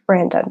like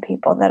random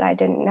people that I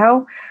didn't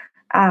know.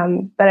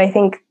 But I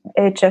think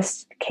it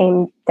just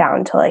came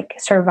down to like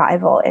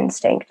survival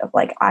instinct of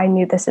like, I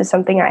knew this is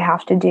something I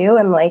have to do.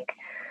 And like,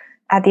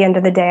 at the end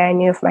of the day, I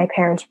knew if my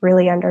parents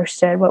really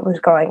understood what was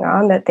going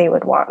on, that they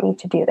would want me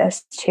to do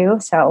this too.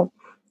 So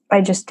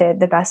I just did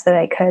the best that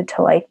I could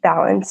to like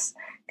balance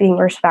being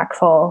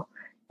respectful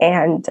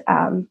and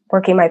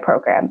working my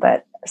program.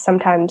 But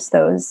sometimes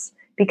those,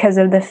 because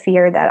of the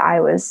fear that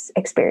I was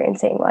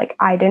experiencing, like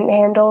I didn't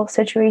handle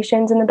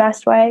situations in the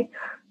best way.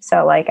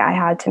 So like I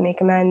had to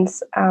make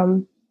amends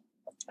to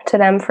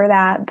them for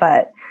that.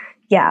 But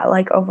yeah,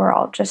 like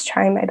overall, just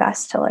trying my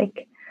best to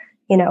like,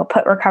 you know,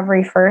 put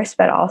recovery first,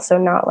 but also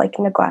not like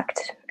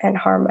neglect and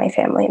harm my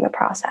family in the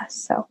process.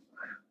 So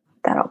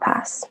that'll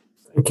pass.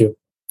 Thank you.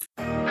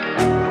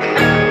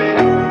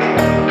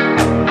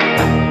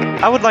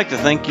 I would like to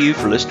thank you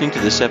for listening to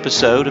this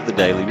episode of the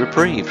Daily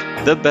Reprieve,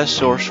 the best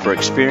source for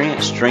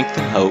experience, strength,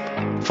 and hope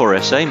for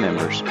SA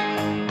members.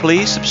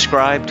 Please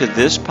subscribe to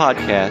this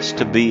podcast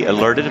to be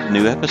alerted of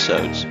new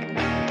episodes.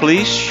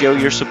 Please show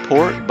your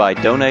support by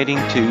donating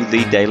to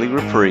the Daily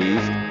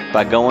Reprieve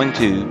by going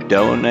to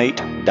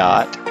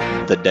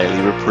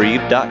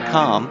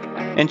donate.thedailyreprieve.com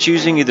and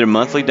choosing either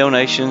monthly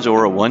donations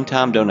or a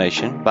one-time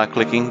donation by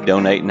clicking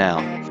Donate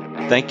Now.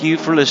 Thank you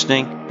for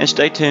listening and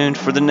stay tuned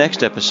for the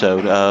next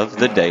episode of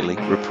The Daily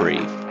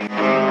Reprieve.